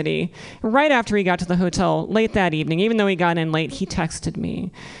York City. Right after he got to the hotel, late that evening, even though he got in late, he texted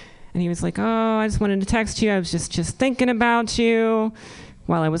me. And he was like, oh, I just wanted to text you. I was just thinking about you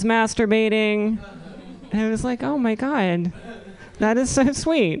while I was masturbating. And I was like, oh my God, that is so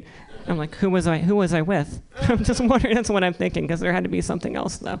sweet. I'm like, who was I with? I'm just wondering, that's what I'm thinking, because there had to be something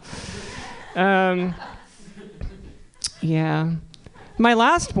else, though. Yeah. My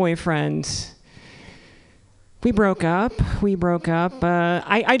last boyfriend, we broke up.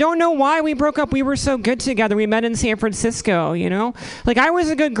 I don't know why we broke up. We were so good together. We met in San Francisco, you know? Like, I was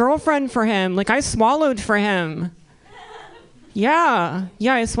a good girlfriend for him. Like, I swallowed for him. Yeah,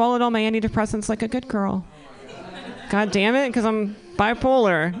 I swallowed all my antidepressants like a good girl. God damn it, because I'm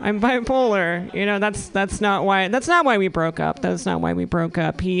bipolar. You know, that's not why we broke up. That's not why we broke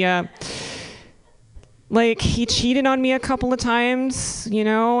up. He cheated on me a couple of times, you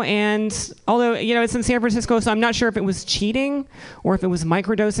know, and although, you know, it's in San Francisco, so I'm not sure if it was cheating or if it was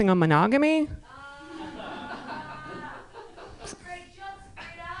microdosing on monogamy.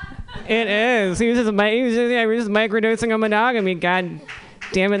 It is. He was just microdosing on monogamy. God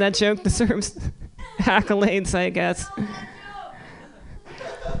damn it, that joke deserves accolades, I guess. I'm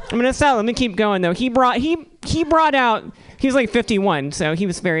gonna stop. Let me keep going though. He brought out. He was like 51, so he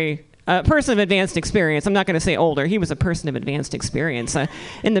was very person of advanced experience. I'm not gonna say older. He was a person of advanced experience.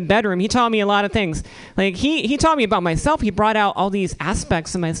 In the bedroom, he taught me a lot of things. Like he taught me about myself. He brought out all these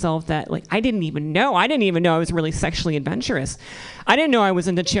aspects of myself that like I didn't even know. I didn't even know I was really sexually adventurous. I didn't know I was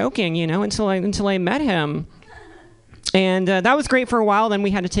into choking, you know, until I met him. And that was great for a while. Then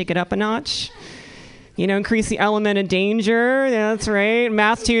we had to take it up a notch. You know, increase the element of danger. Yeah, that's right.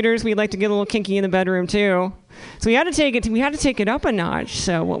 Math tutors, we'd like to get a little kinky in the bedroom too. So we had to take it up a notch.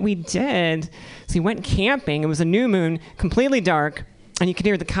 So what we did is we went camping. It was a new moon, completely dark, and you could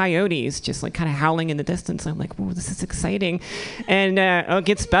hear the coyotes just like kind of howling in the distance. I'm like, whoa, this is exciting. And it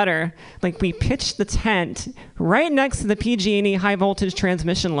gets better. Like we pitched the tent right next to the PG&E high voltage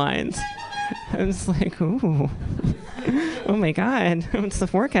transmission lines. I was like, ooh. Oh my God, what's the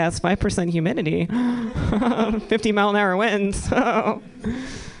forecast? 5% humidity, 50-mile-an-hour winds. Oh.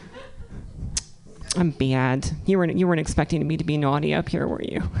 I'm bad. You weren't expecting me to be naughty up here, were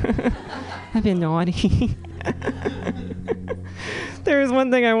you? I've been naughty. There was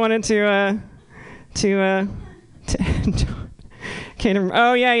one thing I wanted to can't remember.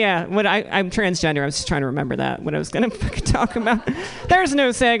 Oh yeah. I'm transgender. I was just trying to remember that. What I was gonna fucking talk about. There's no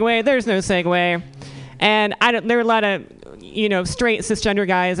segue. And there are a lot of, you know, straight cisgender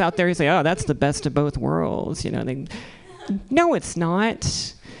guys out there who say, oh, that's the best of both worlds. You know, no, it's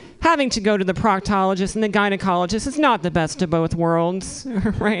not. Having to go to the proctologist and the gynecologist is not the best of both worlds,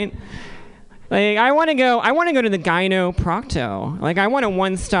 right? Like, I want to go to the gyno-procto. Like, I want a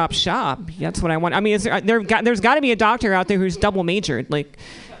one-stop shop. That's what I want. I mean, there's got to be a doctor out there who's double majored, like,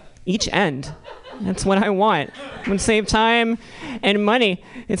 each end. That's what I want. It would save time and money.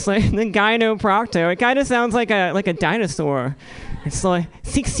 It's like the gyno-procto. It kind of sounds like a dinosaur. It's like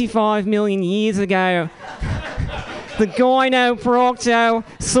 65 million years ago. The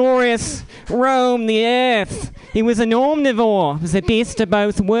gyno-proctosaurus roamed the earth. He was an omnivore. He was the best of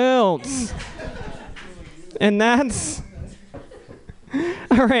both worlds. And that's...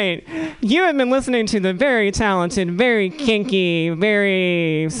 All right. You have been listening to the very talented, very kinky,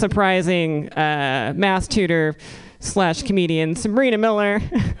 very surprising math tutor / comedian, Sabrina Miller.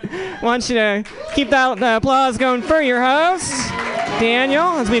 I want you to keep that applause going for your host,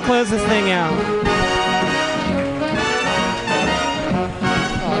 Daniel, as we close this thing out.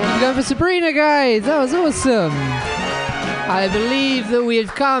 Oh, keep going for Sabrina, guys. That was awesome. I believe that we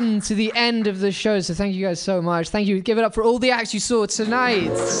have come to the end of the show, so thank you guys so much. Thank you. Give it up for all the acts you saw tonight.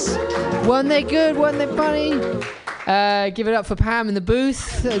 Weren't they good? Weren't they funny? Give it up for Pam in the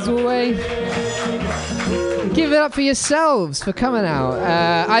booth, as always. Give it up for yourselves for coming out.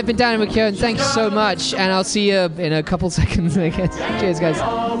 I've been Danny McKeown. Thank you so much, and I'll see you in a couple seconds, I guess. Cheers, guys.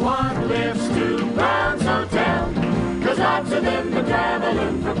 Cause lots of them are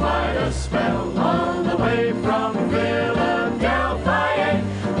traveling for quite a spell. All the away from Philadelphia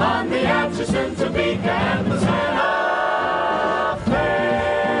on the Atchison, Topeka, and the Santa Fe.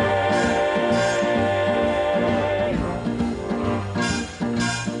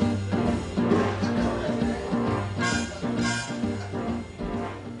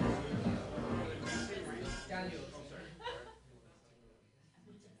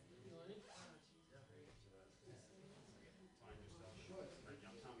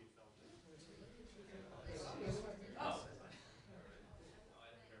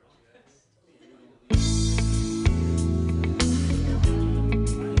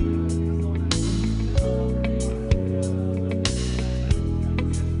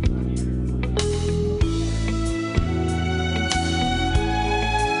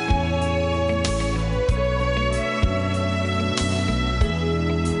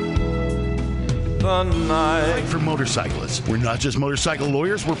 Fight for motorcyclists. We're not just motorcycle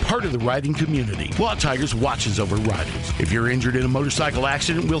lawyers, we're part of the riding community. Law Tigers watches over riders. If you're injured in a motorcycle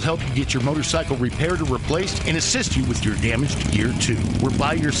accident, we'll help you get your motorcycle repaired or replaced and assist you with your damaged gear too. We're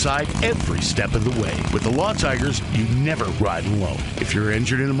by your side every step of the way. With the Law Tigers, you never ride alone. If you're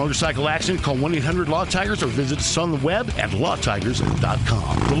injured in a motorcycle accident, call 1-800-LAW-TIGERS or visit us on the web at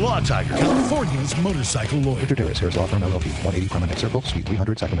lawtigers.com. The Law Tigers, California's motorcycle lawyer. Victor Terrace, Harris Law Firm, LLP, 180 Promenade Circle, Suite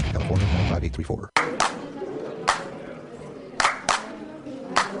 300, Sacramento, California, 95834.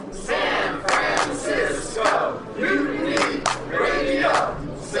 San Francisco Mutiny Radio.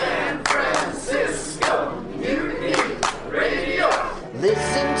 San Francisco Mutiny Radio.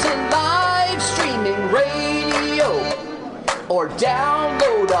 Listen to live streaming radio or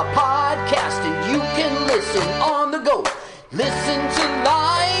download a podcast and you can listen on the go. Listen to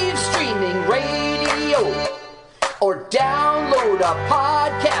live streaming radio or download a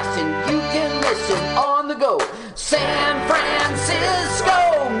podcast and you can listen on the go. San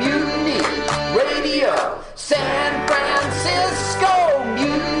Francisco Mutiny Radio. San Francisco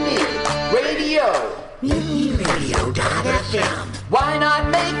Mutiny Radio. MutinyRadio.fm. Why not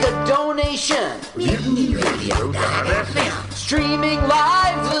make a donation? MutinyRadio.fm. Streaming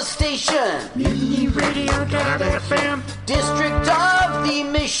live the station. MutinyRadio.fm. District of the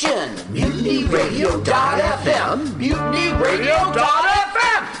Mission. MutinyRadio.fm.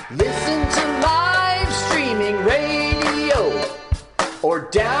 MutinyRadio.fm. Listen to live streaming radio or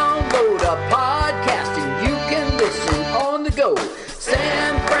download a podcast and you can listen on the go.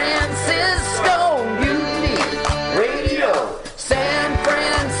 San Francisco Mutiny Radio. San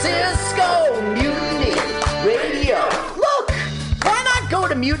Francisco Mutiny Radio. Look, why not go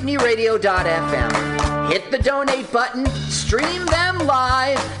to MutinyRadio.fm? Hit the donate button, stream them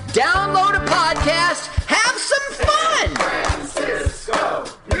live, download a podcast, have some fun! San Francisco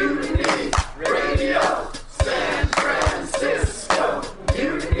Mutiny Radio. San Francisco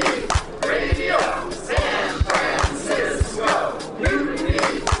Mutiny Radio. San Francisco Mutiny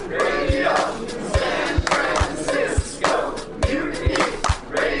Radio. San Francisco Mutiny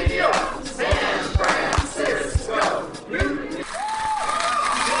Radio. San Francisco Mutiny.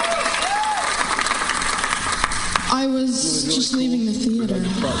 I was just leaving the theater.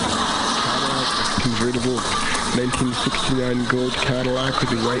 Convertible 1969 gold Cadillac with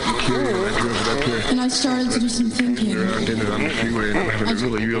the white interior. I drove it up here. And I started to do some thinking. Around in it on the freeway, and I'm having a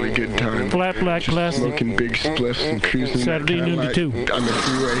really, really good time. Flat black plastic. Smoking big spliffs and cruising Saturday noon to 2 on the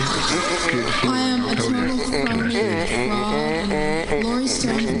freeway. Good to see I am a you. total phony, fraud, and Laurie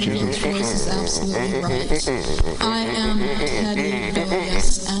Stone's voice is absolutely right. I am petty,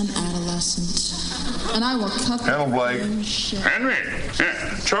 rebellious, and adolescent. And I will cut the Hello, Blake. Henry.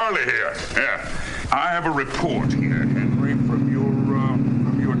 Yeah, Charlie here. Yeah. I have a report here, Henry, from your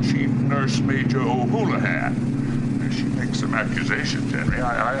chief nurse, Major O'Houlihan. She makes some accusations, Henry,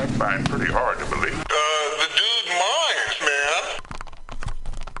 I find pretty hard to believe. The dude minds, man.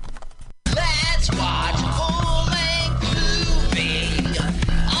 Let's watch a full-length movie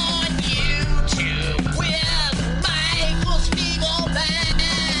on YouTube with Michael Spiegelman.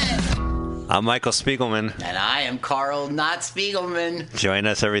 I'm Michael Spiegelman. And I am Carl Not Spiegelman. Join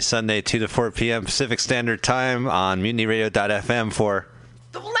us every Sunday, 2 to 4 p.m. Pacific Standard Time on MutinyRadio.fm for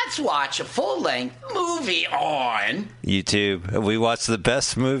Let's watch a full-length movie on YouTube. We watch the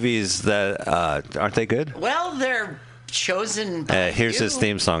best movies that aren't they good? Well, they're chosen by Here's you. his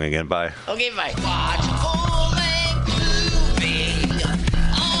theme song again. Bye. Okay, bye. Watch a full-length movie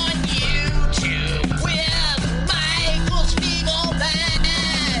on YouTube with Michael Spiegelman.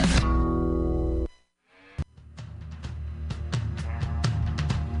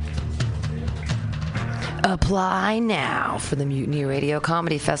 Apply now for the Mutiny Radio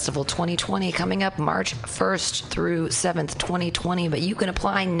Comedy Festival 2020 coming up March 1st through 7th, 2020. But you can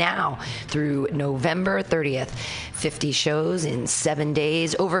apply now through November 30th. 50 shows in 7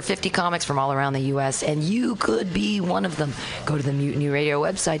 days, over 50 comics from all around the U.S., and you could be one of them. Go to the Mutiny Radio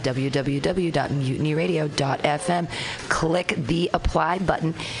website, www.mutinyradio.fm. Click the apply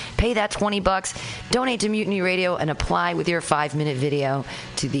button. Pay that $20. Donate to Mutiny Radio and apply with your 5-minute video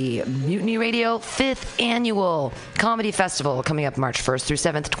to the Mutiny Radio 5th Annual Comedy Festival coming up March 1st through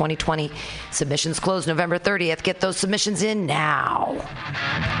 7th, 2020. Submissions close November 30th. Get those submissions in now.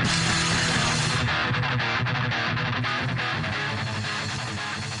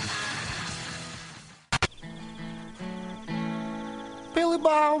 Billy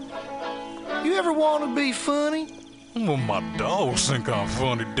Bob, you ever want to be funny? Well, my dogs think I'm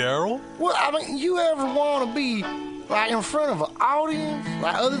funny, Daryl. Well, I mean, you ever want to be, like, in front of an audience?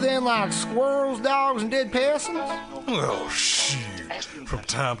 Like, other than, like, squirrels, dogs, and dead peasants? Oh, shit. From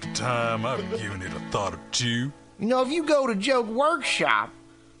time to time, I've given it a thought or two. You know, if you go to Joke Workshop,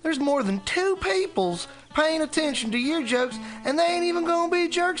 there's more than 2 peoples paying attention to your jokes, and they ain't even gonna be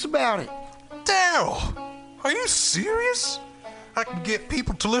jerks about it. Daryl, are you serious? I can get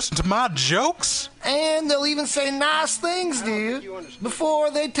people to listen to my jokes? And they'll even say nice things to you before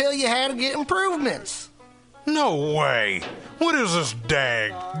they tell you how to get improvements. No way. What is this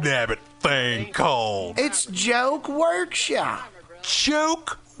dag-nabbit thing called? It's Joke Workshop.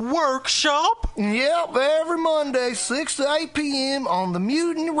 Joke Workshop? Yep, every Monday, 6 to 8 p.m. on the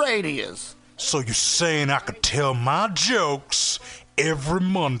Mutiny Radios. So you're saying I could tell my jokes every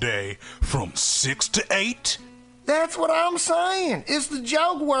Monday from 6 to 8? That's what I'm saying. It's the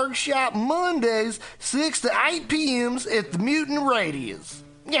Joke Workshop Mondays, 6 to 8 p.m. at the Mutiny Radios.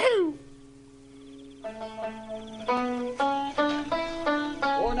 Yahoo!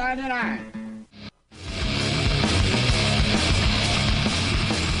 $4.99.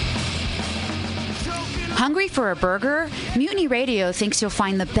 Hungry for a burger? Mutiny Radio thinks you'll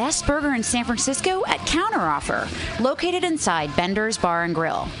find the best burger in San Francisco at Counteroffer, located inside Bender's Bar and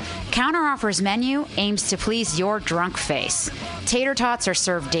Grill. Counteroffer's menu aims to please your drunk face. Tater tots are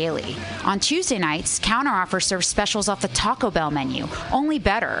served daily. On Tuesday nights, Counteroffer serves specials off the Taco Bell menu, only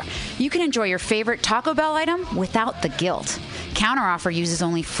better. You can enjoy your favorite Taco Bell item without the guilt. Counteroffer uses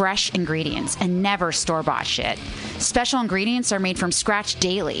only fresh ingredients and never store-bought shit. Special ingredients are made from scratch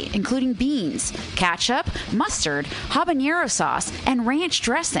daily, including beans, ketchup, mustard, habanero sauce, and ranch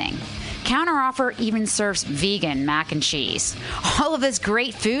dressing. Counteroffer even serves vegan mac and cheese. All of this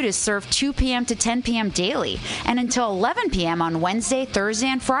great food is served 2 p.m. to 10 p.m. daily and until 11 p.m. on Wednesday, Thursday,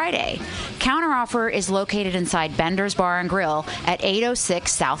 and Friday. Counteroffer is located inside Bender's Bar and Grill at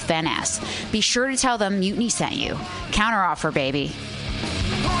 806 South Van Ness. Be sure to tell them Mutiny sent you. Counteroffer, baby.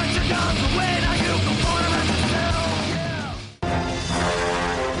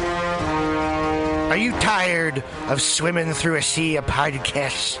 Are you tired of swimming through a sea of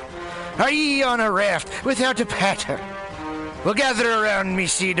podcasts? Are ye on a raft without a paddle? Well, gather around me,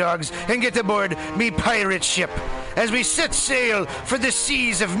 sea dogs, and get aboard me pirate ship as we set sail for the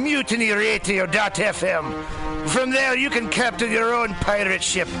seas of MutinyRadio.fm. From there, you can captain your own pirate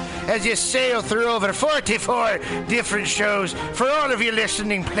ship as you sail through over 44 different shows for all of your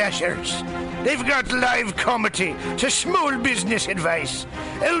listening pleasures. They've got live comedy to small business advice,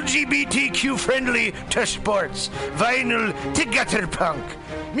 LGBTQ friendly to sports, vinyl to gutter punk.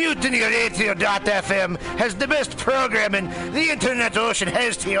 MutinyRadio.fm has the best programming the internet ocean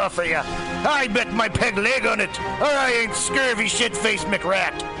has to offer you. I bet my peg leg on it, or I ain't scurvy shit-faced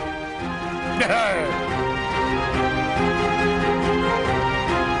McRat.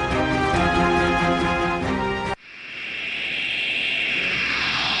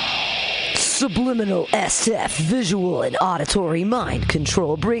 Subliminal SF visual and auditory mind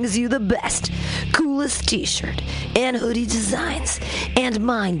control brings you the best, coolest t-shirt and hoodie designs and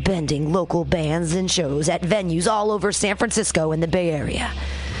mind-bending local bands and shows at venues all over San Francisco and the Bay Area.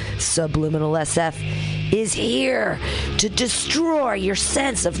 Subliminal SF is here to destroy your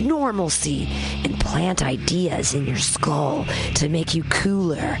sense of normalcy and plant ideas in your skull to make you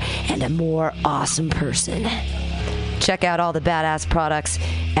cooler and a more awesome person. Check out all the badass products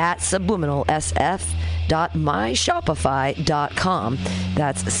at subliminalsf.myshopify.com.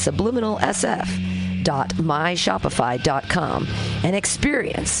 That's subliminalsf.myshopify.com and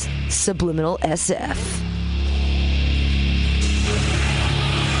experience Subliminal SF.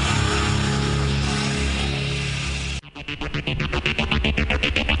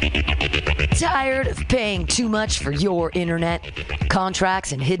 Tired of paying too much for your internet?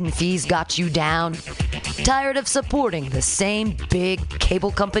 Contracts and hidden fees got you down? Tired of supporting the same big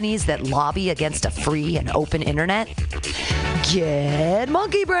cable companies that lobby against a free and open internet? Get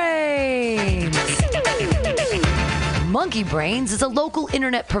Monkey Brains! Monkey Brains is a local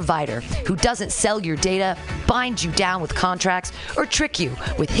internet provider who doesn't sell your data, bind you down with contracts, or trick you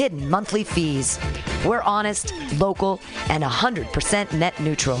with hidden monthly fees. We're honest, local, and 100% net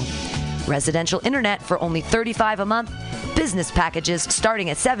neutral. Residential internet for only $35 a month, business packages starting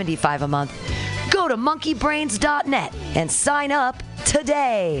at $75 a month. Go to monkeybrains.net and sign up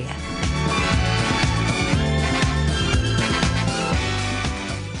today.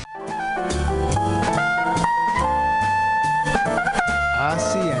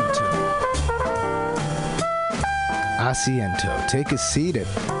 Asiento. Take a seat at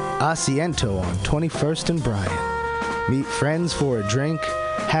Asiento on 21st and Bryant. Meet friends for a drink,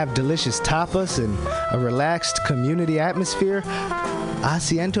 have delicious tapas, and a relaxed community atmosphere.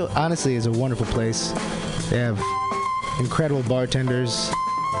 Asiento, honestly, is a wonderful place. They have incredible bartenders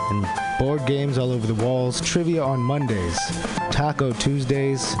and board games all over the walls, trivia on Mondays, Taco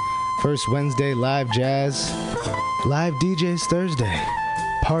Tuesdays, First Wednesday live jazz, live DJs Thursday,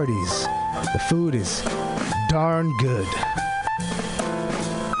 parties. The food is darn good.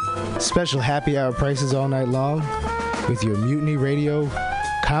 Special happy hour prices all night long with your Mutiny Radio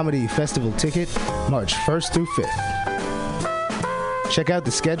Comedy Festival ticket March 1st through 5th. Check out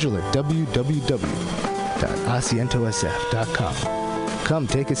the schedule at www.asientosf.com. Come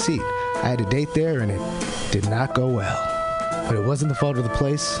take a seat. I had a date there and it did not go well. But it wasn't the fault of the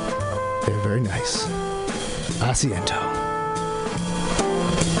place. They're very nice. Asiento.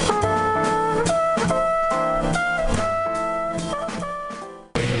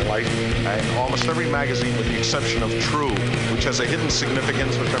 And almost every magazine, with the exception of True, which has a hidden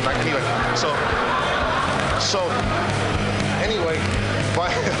significance, which I'm not anyway. So anyway,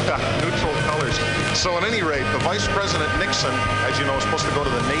 neutral colors. So at any rate, the Vice President Nixon, as you know, is supposed to go to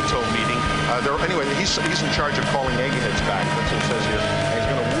the NATO meeting. Anyway, he's in charge of calling eggheads back. That's what it says here. And he's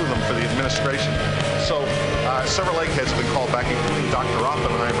going to woo them for the administration. So several eggheads have been called back, including Dr.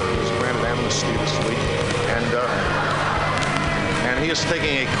 Oppenheimer, who was granted amnesty this week, and he is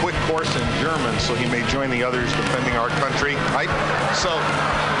taking a quick course in German so he may join the others defending our country, right? So,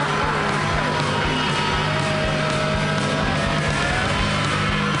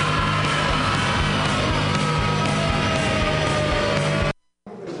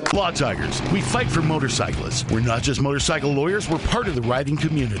 Law Tigers. We fight for motorcyclists. We're not just motorcycle lawyers, we're part of the riding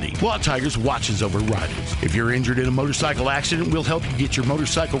community. Law Tigers watches over riders. If you're injured in a motorcycle accident, we'll help you get your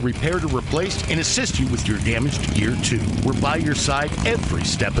motorcycle repaired or replaced and assist you with your damaged gear too. We're by your side every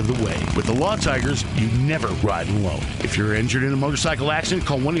step of the way. With the Law Tigers, you never ride alone. If you're injured in a motorcycle accident,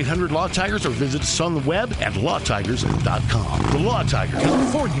 call 1-800-LAW-TIGERS or visit us on the web at lawtigers.com. The Law Tigers,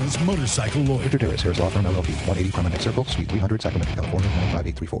 California's motorcycle lawyer. Victor Harris Law Firm LLP, 180 Promenade Circle, Suite 300, Sacramento, California,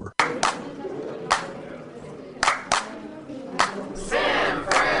 95834. San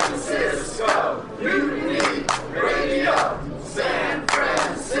Francisco, Mutiny Radio. San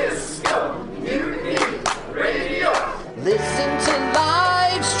Francisco, Mutiny Radio. Listen to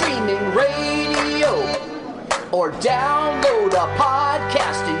live streaming radio or download a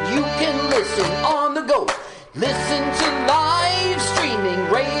podcast and you can listen on the go. Listen to live streaming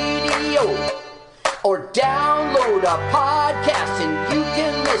radio or download a podcast and you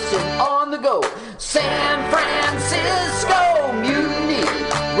can listen on the go. San Francisco Mutiny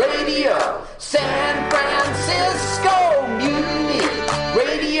Radio. San Francisco Mutiny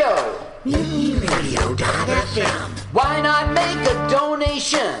Radio. MutinyRadio.fm. Why not make a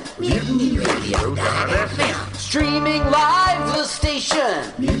donation? MutinyRadio.fm. Streaming live the station.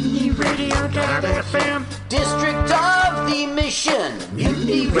 MutinyRadio.fm. District of the Mission.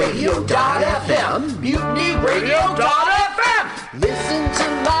 MutinyRadio.fm. MutinyRadio.fm. Listen to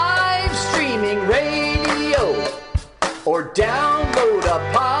live streaming radio or download a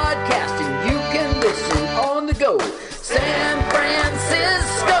podcast and you can listen on the go. San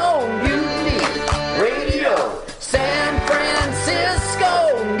Francisco Mutiny Radio. San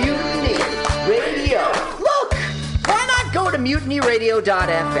Francisco Mutiny Radio. Look, why not go to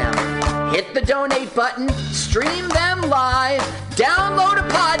MutinyRadio.fm? Hit the donate button, stream them live, download a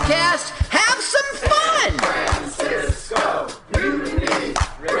podcast, have some fun! San Francisco Mutiny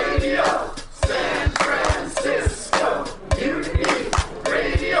Radio. San Francisco Mutiny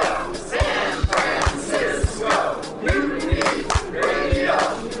Radio. San Francisco Mutiny Radio.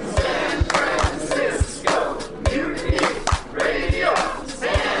 San Francisco Mutiny Radio.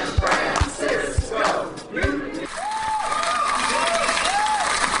 San Francisco Mutiny.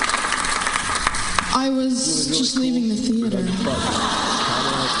 I was just leaving the theater.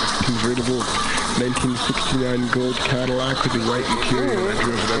 Convertible 1969 gold Cadillac with the white interior. I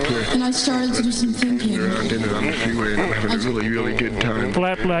drove it up here. And I started to do some thinking. Around in it on the freeway, and I'm having a really, really good time.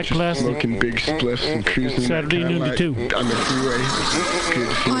 Flat black classic. Smoking big spliffs and cruising Saturday noon to 2. on the freeway. Good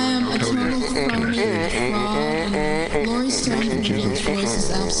to see I am a you. total phony fraud. Laurie Stone's voice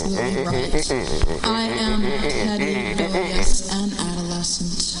is absolutely right. I am petty, rebellious, and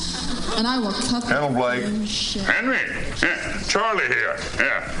adolescent. And I will cut the Blake. Henry. Yeah, Charlie here.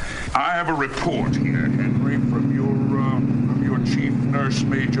 Yeah. I have a report here, Henry, from your chief nurse,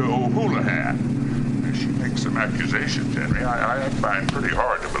 Major O'Houlihan. She makes some accusations, Henry, I find pretty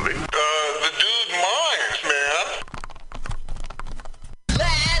hard to believe. The dude minds, man.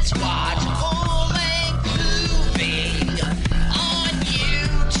 Let's watch a full-length movie on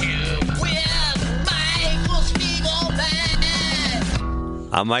YouTube with Michael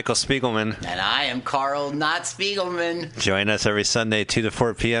Spiegelman. I'm Michael Spiegelman. And I am Carl, not Spiegelman. Join us every Sunday, 2 to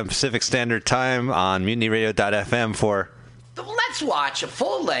 4 p.m. Pacific Standard Time on MutinyRadio.fm for Let's watch a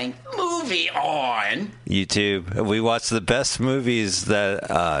full-length movie on YouTube. We watch the best movies that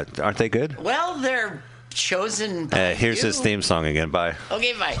aren't they good? Well, they're chosen by Here's you. his theme song again. Bye.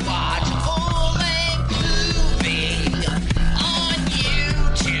 Okay, bye. Watch a full-length movie on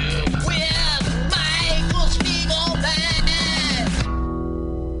YouTube with Michael Spiegelman.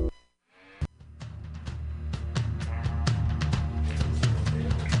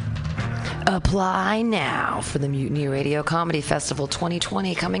 Apply now for the Mutiny Radio Comedy Festival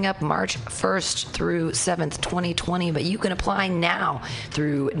 2020 coming up March 1st through 7th, 2020. But you can apply now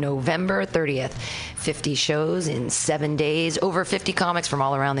through November 30th. 50 shows in 7 days, over 50 comics from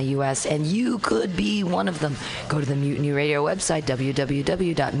all around the U.S., and you could be one of them. Go to the Mutiny Radio website,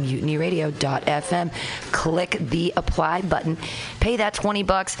 www.mutinyradio.fm. Click the apply button. Pay that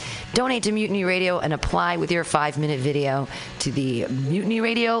 $20. Donate to Mutiny Radio and apply with your 5-minute video to the Mutiny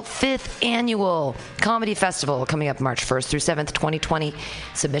Radio 5th Annual Comedy Festival coming up March 1st through 7th, 2020.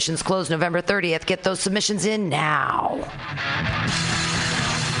 Submissions close November 30th. Get those submissions in now.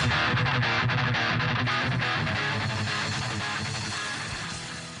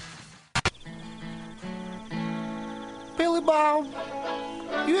 Billy Bob,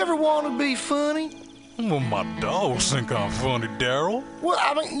 you ever want to be funny? Well, my dogs think I'm funny, Daryl. Well,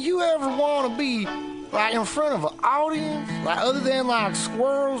 I mean, you ever want to be, like, in front of an audience? Like, other than, like,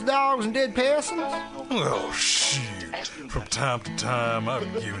 squirrels, dogs, and dead peasants? Oh, shoot. From time to time,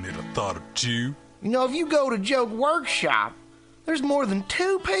 I've given it a thought or two. You know, if you go to Joke Workshop, there's more than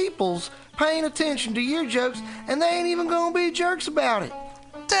 2 peoples paying attention to your jokes, and they ain't even gonna be jerks about it.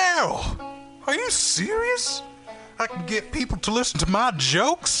 Daryl, are you serious? I can get people to listen to my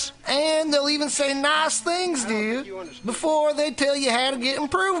jokes? And they'll even say nice things to you before they tell you how to get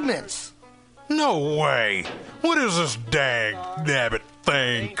improvements. No way. What is this dag-nabbit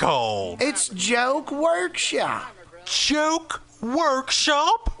thing called? It's Joke Workshop. Joke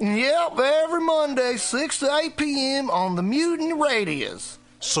Workshop? Yep, every Monday, 6 to 8 p.m. on the Mutiny Radios.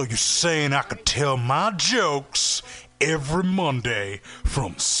 So you're saying I could tell my jokes every Monday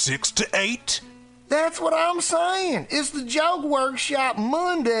from 6 to 8? That's what I'm saying. It's the Joke Workshop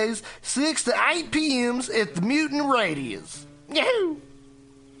Mondays, 6 to 8 p.m. at the Mutiny Radios. Yahoo!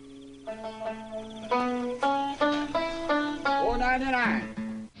 $4.99.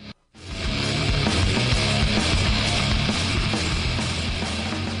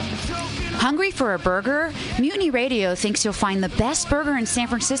 Hungry for a burger? Mutiny Radio thinks you'll find the best burger in San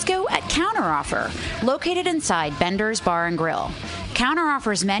Francisco at Counteroffer, located inside Bender's Bar and Grill.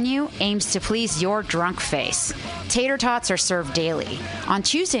 Counteroffer's menu aims to please your drunk face. Tater tots are served daily. On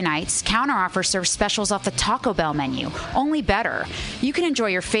Tuesday nights, Counteroffer serves specials off the Taco Bell menu, only better. You can enjoy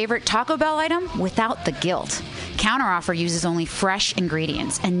your favorite Taco Bell item without the guilt. Counteroffer uses only fresh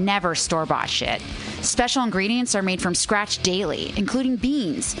ingredients and never store-bought shit. Special ingredients are made from scratch daily, including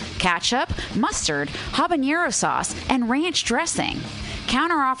beans, ketchup, mustard, habanero sauce, and ranch dressing.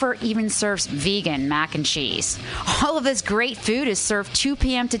 Counteroffer even serves vegan mac and cheese. All of this great food is served 2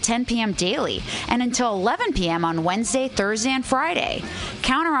 p.m. to 10 p.m. daily and until 11 p.m. on Wednesday, Thursday, and Friday.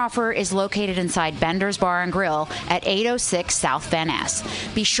 Counteroffer is located inside Bender's Bar and Grill at 806 South Van Ness.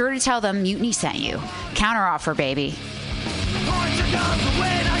 Be sure to tell them Mutiny sent you. Counteroffer, baby.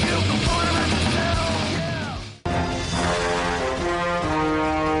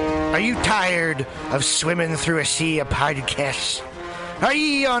 Are you tired of swimming through a sea of podcasts? Are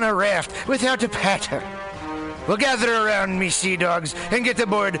ye on a raft without a paddle? Well, gather around me, sea dogs, and get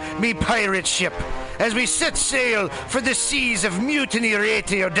aboard me pirate ship as we set sail for the seas of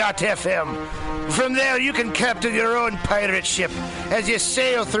MutinyRadio.fm. From there, you can captain your own pirate ship as you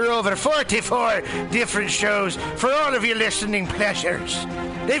sail through over 44 different shows for all of your listening pleasures.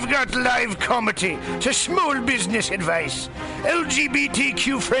 They've got live comedy to small business advice,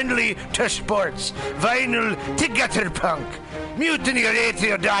 LGBTQ friendly to sports, vinyl to gutter punk.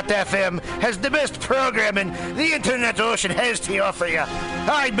 MutinyRadio.fm has the best programming the internet ocean has to offer you.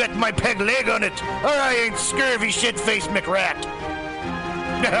 I bet my peg leg on it, or I ain't scurvy shit-faced McRat.